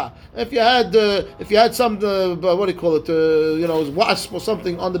mitocha. If you had some what do you call it, wasp or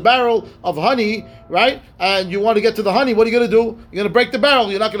something on the barrel of honey, right? And you want to get to the honey, what are you going to do? You're going to break the barrel.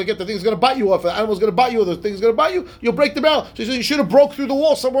 You're not going to get the thing's going to bite you off. The animal's going to bite you, or the thing's going to bite you. You'll break the barrel. So you should have broke through the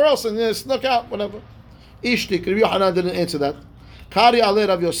wall somewhere else and snuck out, whatever. Ishtik, Rabbi Yochanan didn't answer that. Kari ale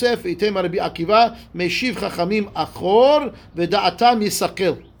Rav Yosef, item Rabbi Akiva, meshiv chachamim achor v'da'atam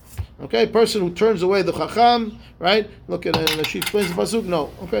yisakel. Okay, person who turns away the chacham, right? Look at she explains the pasuk. No,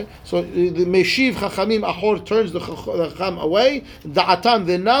 okay. So the meshiv chachamim achor turns the chacham away. Da'atam,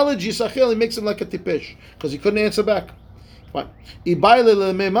 the knowledge yisakel, he makes him like a tipesh because he couldn't answer back. Right. Ibayle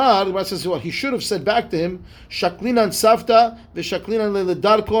lememar, the Gemara says what he should have said back to him. Shaklinan savta v'shaklinan le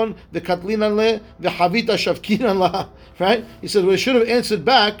darkon v'katlinan le v'havita shavkinan la. Right? He said what he should have answered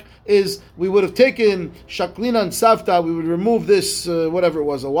back is we would have taken shaklinan savta, we would remove this whatever it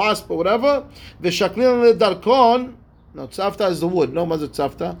was, a wasp or whatever. V'shaklinan le darkon. No, savta is the wood. No, mazat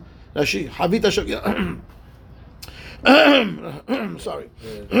savta. Rashi havita shavkinan. Sorry.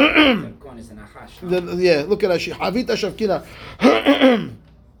 Yeah, look at Rashi. Havita shavkina.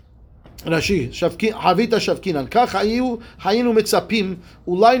 Rashi, havita shavkinan. Kach hayinu mitzapim,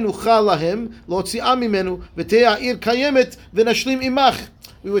 ulai nuchal lahem, lo'tzi'am mimenu, v'tei ha'ir kayemet, v'nashlim imach.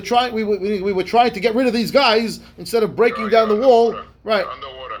 We were trying to get rid of these guys instead of breaking down the wall. Right.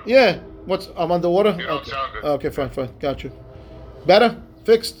 Underwater. Yeah. I'm underwater? Okay, fine. Got you. Better?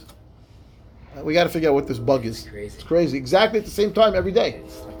 Fixed? We got to figure out what this bug is. It's crazy. Exactly at the same time every day.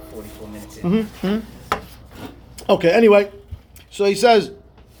 It's like 44 minutes in. Okay, anyway. So he says,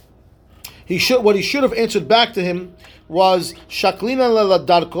 what he should have answered back to him was, Shaklinan le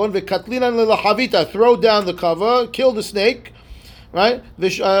darkon v'katlinan le havita. Throw down the cover, kill the snake, right?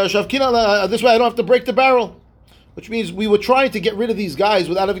 This way I don't have to break the barrel. Which means we were trying to get rid of these guys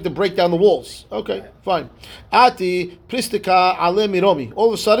without having to break down the walls. Okay, fine. Ati pristika ale miromi. All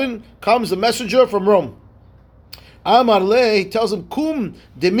of a sudden comes a messenger from Rome. Amar le, he tells him, Kum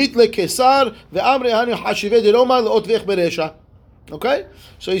demit le kesar ve'amre hani hashive de Roma leot vech beresha. Okay,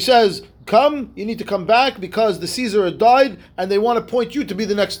 so he says, come, you need to come back because the Caesar had died and they want to appoint you to be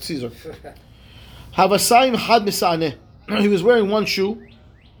the next Caesar. Havasaim had misane. He was wearing one shoe.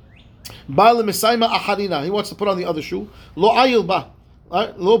 He wants to put on the other shoe. Lo ayil ba.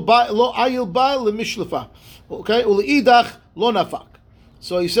 Lo ayil ba lemishlefa. Okay? Uleidach lo nafak.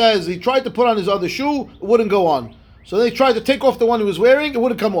 So he says he tried to put on his other shoe, it wouldn't go on. So then he tried to take off the one he was wearing, it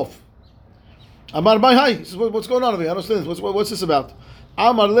wouldn't come off. Amar Bai Hai, he says, what's going on over here? I don't understand. What's this about?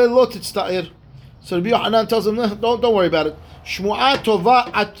 Amar Le Lo Titzta'ir. So Rabbi Yohanan tells him, don't worry about it. Shmu'a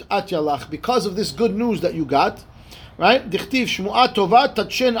tova at yalach. Because of this good news that you got, right? Dichtiv Shmu'a tova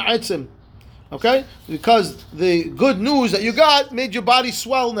tatshen aitzim. Okay? Because the good news that you got made your body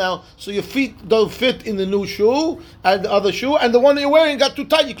swell now, so your feet don't fit in the new shoe and the other shoe, and the one that you're wearing got too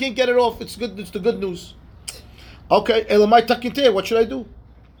tight, you can't get it off. It's good. It's the good news. Okay, elamai takinte, what should I do?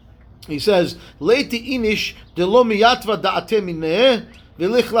 He says, Leiti inish de lo miyatva da'ate mineh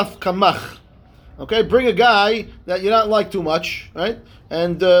v'lichlaf kamach. Okay, bring a guy that you don't like too much, right?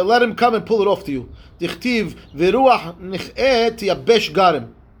 And let him come and pull it off to you. Dichtiv v'ruach nich'eh tiyabesh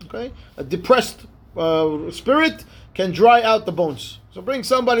garim. Okay, a depressed spirit can dry out the bones. So bring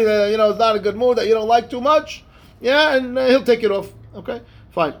somebody that is not a good mood, that you don't like too much, and he'll take it off. Okay,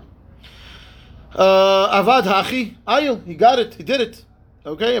 fine. Avad hachi ayil, he got it, he did it.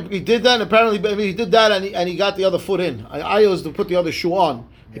 Okay, he did that. And apparently, he did that, and he got the other foot in. Ayil is to put the other shoe on.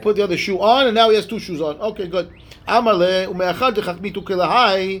 He put the other shoe on, and now he has two shoes on. Okay, good. Amale umeachad dechachmitu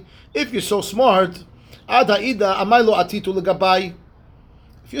kelahai. If you're so smart, ada ida amaylo atitu legabai.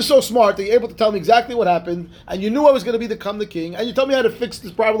 If you're so smart that you're able to tell me exactly what happened, and you knew I was going to become the king, and you told me how to fix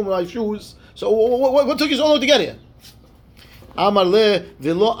this problem with my shoes, so what took you so long to get here? Amar le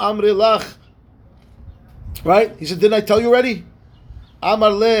velo amre lach. Right? He said, didn't I tell you already?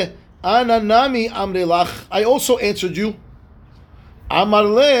 Amar le ananami amre lach. I also answered you. Amar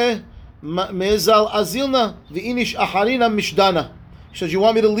le mezal azilna v'inish acharina mishdana. He says, you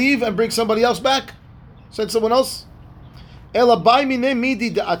want me to leave and bring somebody else back? Send someone else? Ela bai mine midi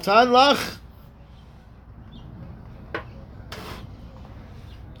de atan lach.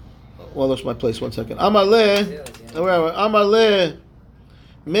 Well, that's my place. 1 second. Amar le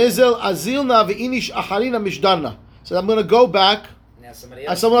mezel azilna ve'inish acharina mishdana. So I'm going to go back, and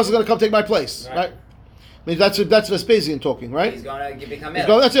someone else is going to come take my place, right? I mean, that's Vespasian talking, right? He's going to become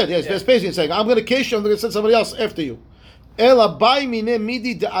that's it. Yes, Vespasian saying, I'm going to kiss you. I'm going to send somebody else after you. Ela bai mine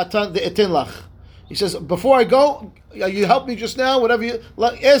midi de atan de eten lach. He says, before I go, you help me just now, whatever you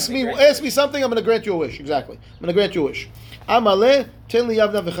ask me something, I'm going to grant you a wish. Exactly. I'm going to grant you a wish. Amale, ten li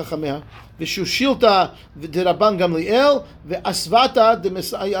yavna v'chachameha, v'shushilta de Rabban Gamliel, v'asvata de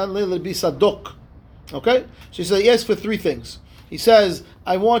Mesayan le Rabbi Sadok. Okay? So he says, he asked for three things. He says,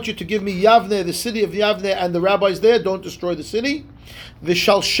 I want you to give me Yavne, the city of Yavne, and the rabbis there, don't destroy the city.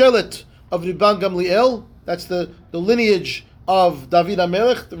 V'shalshelet of Rabban Gamliel, that's the lineage of David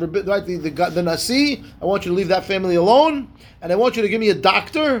HaMelech, the Nasi. I want you to leave that family alone, and I want you to give me a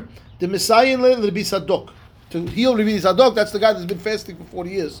doctor, the Messiah Rabbi Sadok, to heal Rabbi Sadok. That's the guy that's been fasting for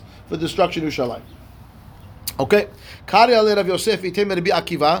 40 years for the destruction of Yerushalayim. Okay. Kari ale Rav Yosef item Rabbi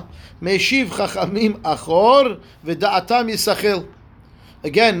Akiva meishiv chachamim achor v'da'atam yisachel.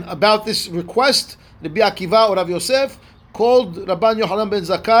 Again, about this request, Rabbi Akiva or Rav Yosef called Rabban Yochanan ben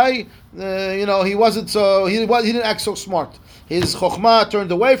Zakkai. He didn't act so smart. His chokhmah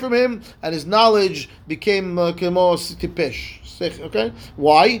turned away from him, and his knowledge became kemo tipesh. Okay,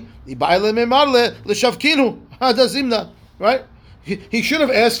 why? Right? He should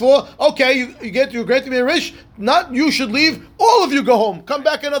have asked for, okay, you granted me a wish. Not you should leave. All of you go home. Come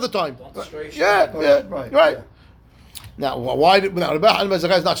back another time. Right. Now, why did Rabbi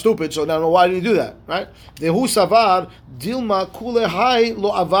is not stupid? So now, why did he do that? Right? Vehu savar dilma kule hai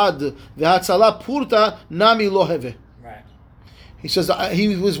lo avad vehatzala purta nami lo heve. Right. He says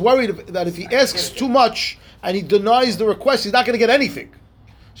he was worried that if he asks too much and he denies the request, he's not going to get anything.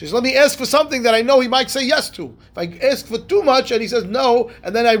 So he says, let me ask for something that I know he might say yes to. If I ask for too much and he says no,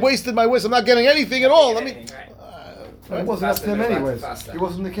 and then I wasted my wish, I'm not getting anything at all. It wasn't up to him anyways. He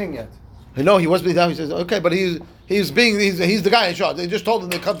wasn't the king yet. No, he wasn't down. He says, okay, but he's the guy in charge. They just told him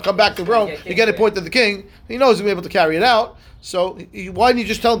to come back to Rome. He get appointed the king. He knows he'll be able to carry it out. So why didn't you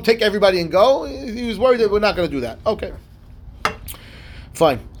just tell him take everybody and go? He was worried that we're not going to do that. Okay,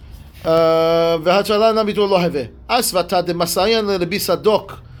 fine. What's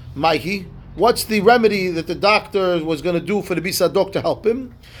the remedy that the doctor was going to do for the Rabbi Sadok to help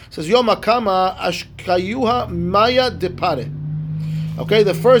him? It says Yom Hakama Ashkayuha Maya Depare. Okay,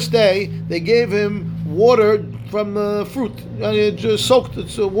 the first day they gave him water from fruit, just soaked.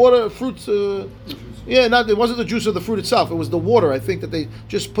 It's water, fruit. It wasn't the juice of the fruit itself. It was the water. I think that they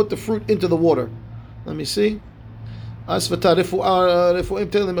just put the fruit into the water. Let me see. Okay,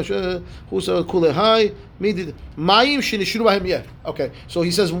 so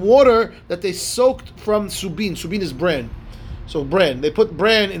he says water that they soaked from subin. Subin is bran. So bran. They put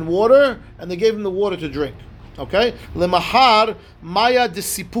bran in water and they gave him the water to drink. Okay, lemahar maya de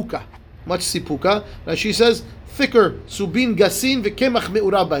sipuka, much sipuka. Now she says thicker subin gasin v'kemach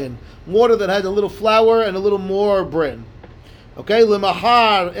me'ura bahin, water that had a little flour and a little more bread. Okay,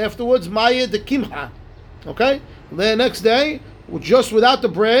 lemahar afterwards maya de kimha. Okay, the next day just without the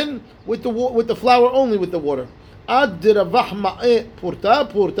bread, with the flour only, with the water. Ad diravah ma'e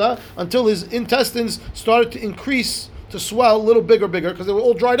purta until his intestines started to increase, to swell a little bigger, because they were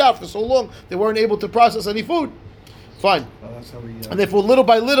all dried out for so long they weren't able to process any food. Fine. And therefore, little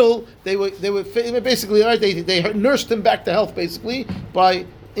by little, they were basically, right, they nursed him back to health basically by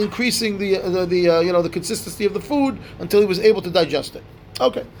increasing the consistency of the food until he was able to digest it.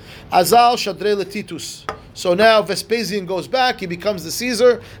 Okay. Azal shadre letitus. So now Vespasian goes back. He becomes the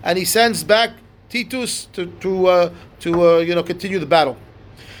Caesar, and he sends back Titus to continue the battle.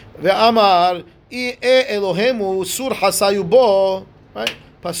 Ve'amar Elohemu sur hasayubo. Right.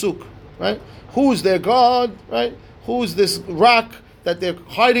 Pasuk. Right. Who's their God? Right. Who's this rock that they're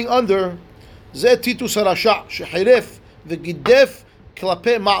hiding under? Ze Titus harasha shehiref v'gidef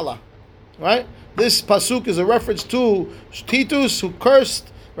klape ma'la. Right. This pasuk is a reference to Titus, who cursed,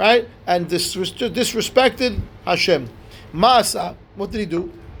 right, and disrespected Hashem. Ma'asa, what did he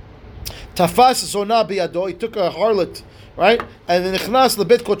do? Tafas zona biyado, he took a harlot, right, and then nichnas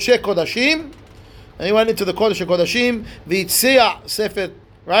lebet kodesh kodashim, and he went into the kodesh kodashim, v'yitzia sefer,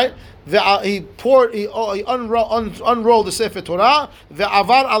 right, he unrolled the sefer Torah,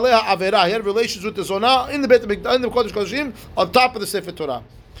 ve'avar aleha avera, he had relations with the zona in the kodesh kodashim, on top of the sefer Torah.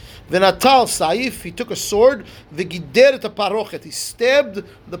 V'natal saif, he took a sword. V'gider et parochet, he stabbed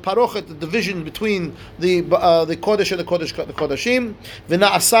the parochet, the division between the kodesh and the kodashim.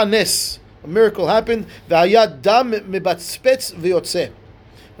 V'naasa nes, a miracle happened. V'hayad dam mibatzpetz v'yotzeh.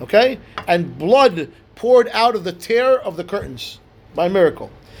 Okay, and blood poured out of the tear of the curtains by miracle.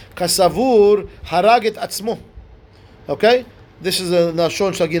 Kasavur haraget atzmo. Okay, this is a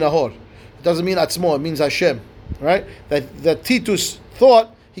nashon shaginahor. It doesn't mean atzmo; it means Hashem. Right? That Titus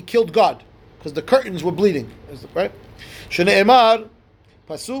thought he killed God because the curtains were bleeding. Right? Shne'emar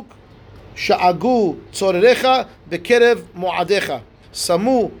pasuk sha'agu tzorerecha bekerev mo'adecha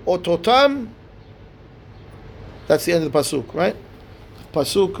samu ototam. That's the end of the pasuk, right?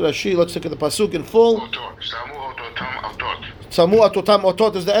 Pasuk Rashi. Let's look at the pasuk in full. Samu ototam otot. Samu ototam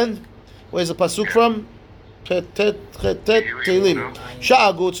otot is the end. Where's the pasuk from? Tehillim.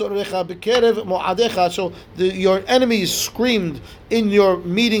 Sha'agu tzorerecha bekerev mo'adecha. So your enemies screamed in your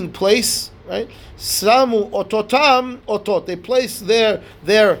meeting place, right? Samu ototam otot. They placed their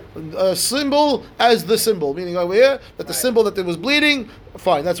symbol as the symbol, meaning over here that the symbol that it was bleeding.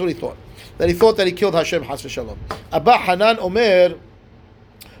 Fine, that's what he thought. That he thought that he killed Hashem. Has v'shalom. Abba Hanan Omer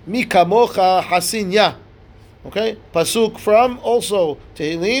Mi kamocha hasinya. Okay, pasuk from also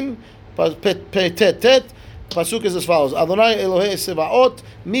Tehillim. Tet. Pasuk is as follows: Adonai Elohei Sevaot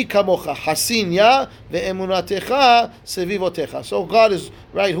mi kamocha hasinya ve'emunatecha sevivotecha. So God is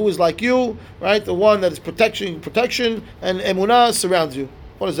right, who is like you, right? The one that is protection, and emunah surrounds you.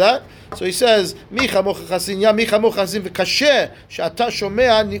 What is that? So he says, Mi chamocha hasinya, mi chamocha hasin v'kasheh she'ata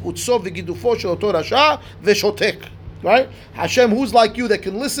shomea ni'utso v'gidufo shel oto rasha v'shotek. Right? Hashem, who's like you that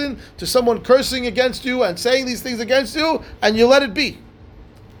can listen to someone cursing against you and saying these things against you, and you let it be.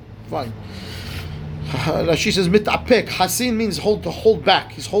 Fine. Rashi says mitapek. Hasin means to hold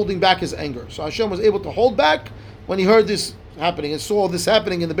back. He's holding back his anger. So Hashem was able to hold back when he heard this happening and saw this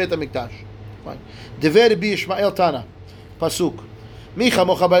happening in the Beit HaMikdash. Fine. Dever Rabbi Ishmael Tana. Pasuk. Mi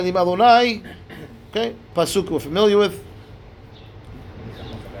chamocha ba'elim Adonai. Okay. Pasuk we're familiar with.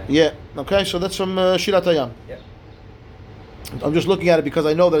 Yeah. Okay. So that's from Shirat Hayam. Yeah. I'm just looking at it because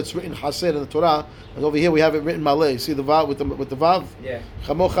I know that it's written Haser in the Torah, and over here we have it written Malay. See the vav with the vav? Yeah.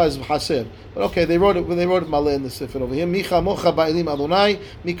 Chamocha is Haser. But okay, they wrote it Malay in the Sefer over here. Mi chamocha ba'elim Adonai,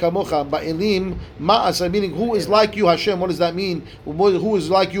 mi chamocha ba'elim ma'asa, meaning who is like you, Hashem? What does that mean? Who is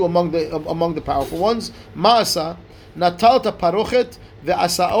like you among the powerful ones? Ma'asa natalta parochet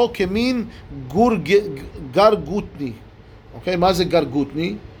ve'asao kemin gargutni. Okay, maze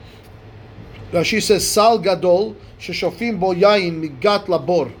gargutni. Rashi says sal gadol sheshofim bo yain migat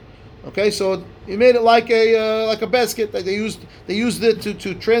labor. Okay, so he made it like a basket that they used it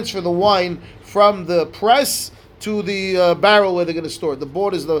to transfer the wine from the press to the barrel where they're going to store it. The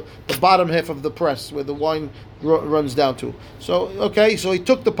board is the bottom half of the press where the wine runs down to. So okay, so he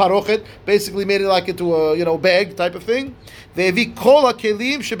took the parochet, basically made it like into a bag type of thing. Ve'evi kol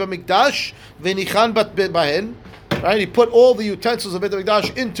hakelim shebamikdash ve'nichan bat bahen. Right, he put all the utensils of Beit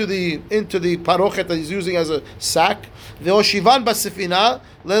HaMikdash into the parochet that he's using as a sack. Ve'oshivan basifina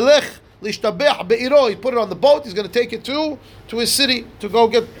lelech lishtabech be'iro. He put it on the boat. He's going to take it to his city to go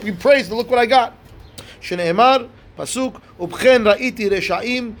be praised. Look what I got. שנאמר, פסוק, ובכן ראיתי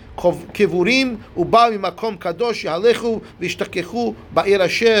רשעים קבורים ובא ממקום קדוש יהלכו וישתכחו בעיר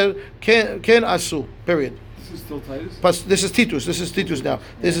אשר כן עשו. Period. This is still Titus? This is Titus. This is Titus now.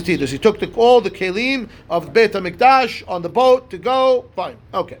 This is Titus. He took all the kelim of Beit HaMikdash on the boat to go. Fine.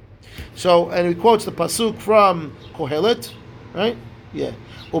 Okay. So, and he quotes the pasuk from Kohelet, right? Yeah.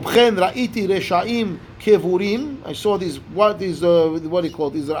 Ubchen ra'iti reshaim kevurim. I saw what do you call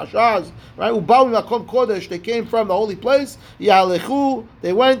these rashas, right? Ubau makom kodesh. They came from the holy place. Yahalechu.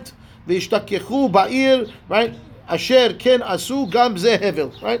 They went. V'ishtakechu ba'ir. Right? Asher ken asu gam ze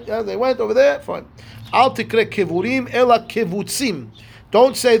hevel. Right? Yeah, they went over there. Fine. Al tikre kevurim ela kevutzim.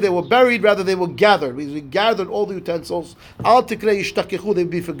 Don't say they were buried, rather they were gathered. We gathered all the utensils. Al tikre yishtakechu, they would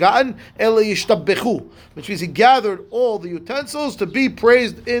be forgotten. Ela yishtabechu, which means he gathered all the utensils to be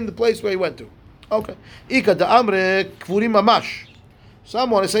praised in the place where he went to. Okay. Ika da amre kvurim mamash. Some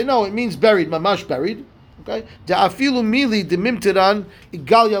want to say, no, it means buried, mamash buried. Okay. Da afilu mili demimtiran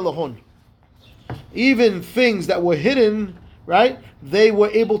igalya lahon. Even things that were hidden, right, they were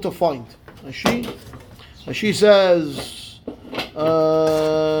able to find. She says, meaning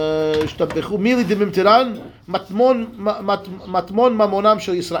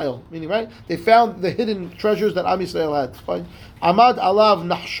right, they found the hidden treasures that Am Yisrael had. Fine. Amad alav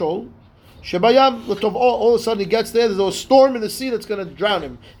nachshol shebayam. All of a sudden he gets there. There's a storm in the sea that's going to drown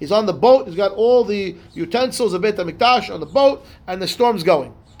him. He's on the boat. He's got all the utensils of Beit HaMikdash on the boat, and the storm's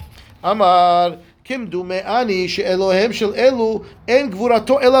going. Amar kimdu me'ani she'elohem shel elu en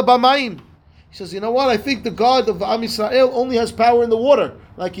gvurato ela b'mayim. He says, you know what? I think the God of Am Yisrael only has power in the water.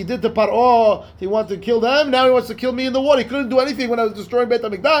 Like he did to Paro. He wanted to kill them. Now he wants to kill me in the water. He couldn't do anything when I was destroying Beit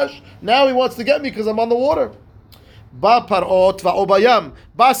HaMikdash. Now he wants to get me because I'm on the water. Ba Paro tva'o bayam.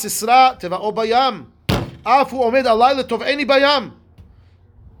 Ba Sisra tva'o bayam. Afu omed alayla tov'eni bayam.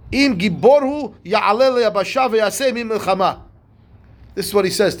 Im giborhu ya'aleh le'yabasha ve'yaseh min milchama. This is what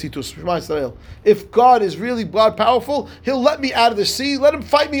he says, Titus, Shema Yisrael. If God is really God powerful, he'll let me out of the sea. Let him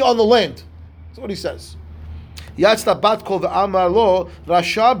fight me on the land. That's what he says. Yatzta bat kol ve'amar lo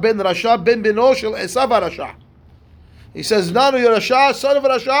Rasha ben beno shel Esav Rasha. He says, Nanu Rasha, son of a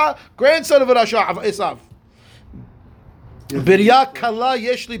Rasha, grandson of a Rasha of Esav. Birya kala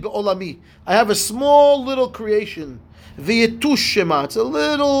yeshli be'olami. I have a small little creation. V'yetush shema. It's a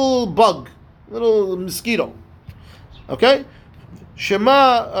little bug, little mosquito. Okay?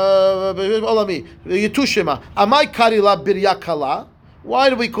 Shema be'olami. V'yetush shema. Amai karila birya kala.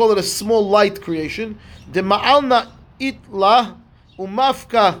 Why do we call it a small light creation? De ma'alna itla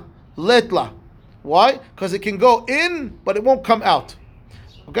umafka letla. Why? Because it can go in, but it won't come out.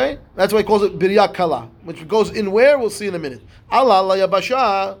 Okay? That's why he calls it birya kala, which goes in where? We'll see in a minute. Allah la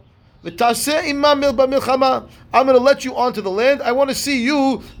yabasha v'taseh imam b'milchama. I'm going to let you onto the land. I want to see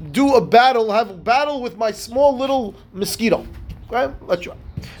you do a battle, have a battle with my small little mosquito. Okay? Let you on.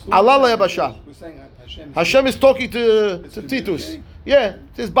 Allah la yabasha. Hashem is talking to Titus. Yeah,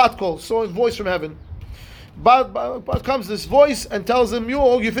 it's his bat call, so a voice from heaven. But comes this voice and tells him,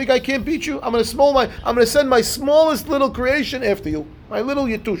 you think I can't beat you? I'm going to send my smallest little creation after you, my little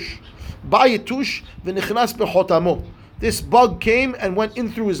Yetush. Ba Yetush v'nichnas b'chotamo. This bug came and went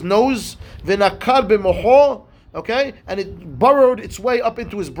in through his nose, v'nakar b'moho, okay, and it burrowed its way up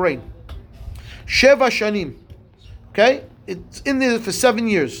into his brain. Sheva shanim, okay, it's in there for 7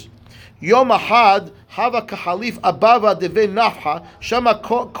 years. Yom Ahad Hava Kahalif Abava Deve Nafha Shama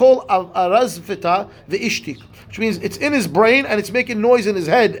Kol Arazvita Veishtik, which means it's in his brain and it's making noise in his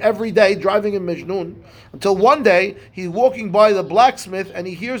head every day, driving him Majnun. Until one day he's walking by the blacksmith and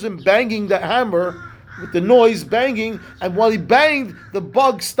he hears him banging the hammer with the noise banging, and while he banged, the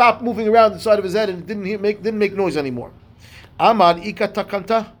bug stopped moving around inside of his head and it didn't make noise anymore. Amar Ika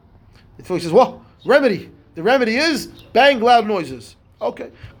Takanta. So he says, well, remedy. The remedy is bang loud noises.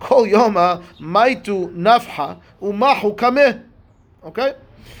 Okay. Kol yoma maitu nafha umahu kameh. Okay.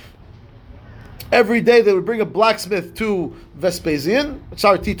 Every day they would bring a blacksmith to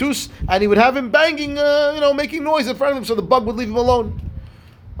Titus, and he would have him banging, making noise in front of him, so the bug would leave him alone.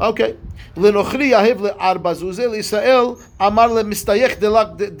 Okay. Lenochri yahiv le'arba zuzel Israel amar le'mistayech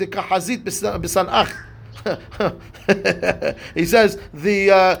delak dekahazit b'sanach. He says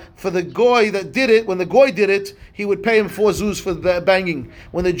for the goy that did it, when the goy did it, he would pay him 4 zuz for the banging.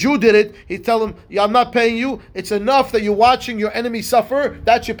 When the Jew did it, he'd tell him, yeah, I'm not paying you. It's enough that you're watching your enemy suffer.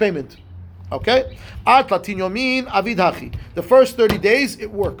 That's your payment. Okay? The first 30 days, it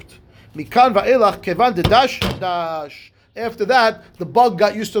worked. After that, the bug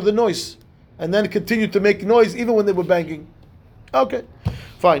got used to the noise. And then it continued to make noise even when they were banging. Okay.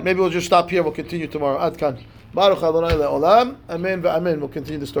 Fine. Maybe we'll just stop here. We'll continue tomorrow. Adkan. Baruch Adonai le'olam. Amen ve'amen. We'll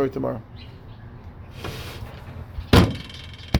continue the story tomorrow.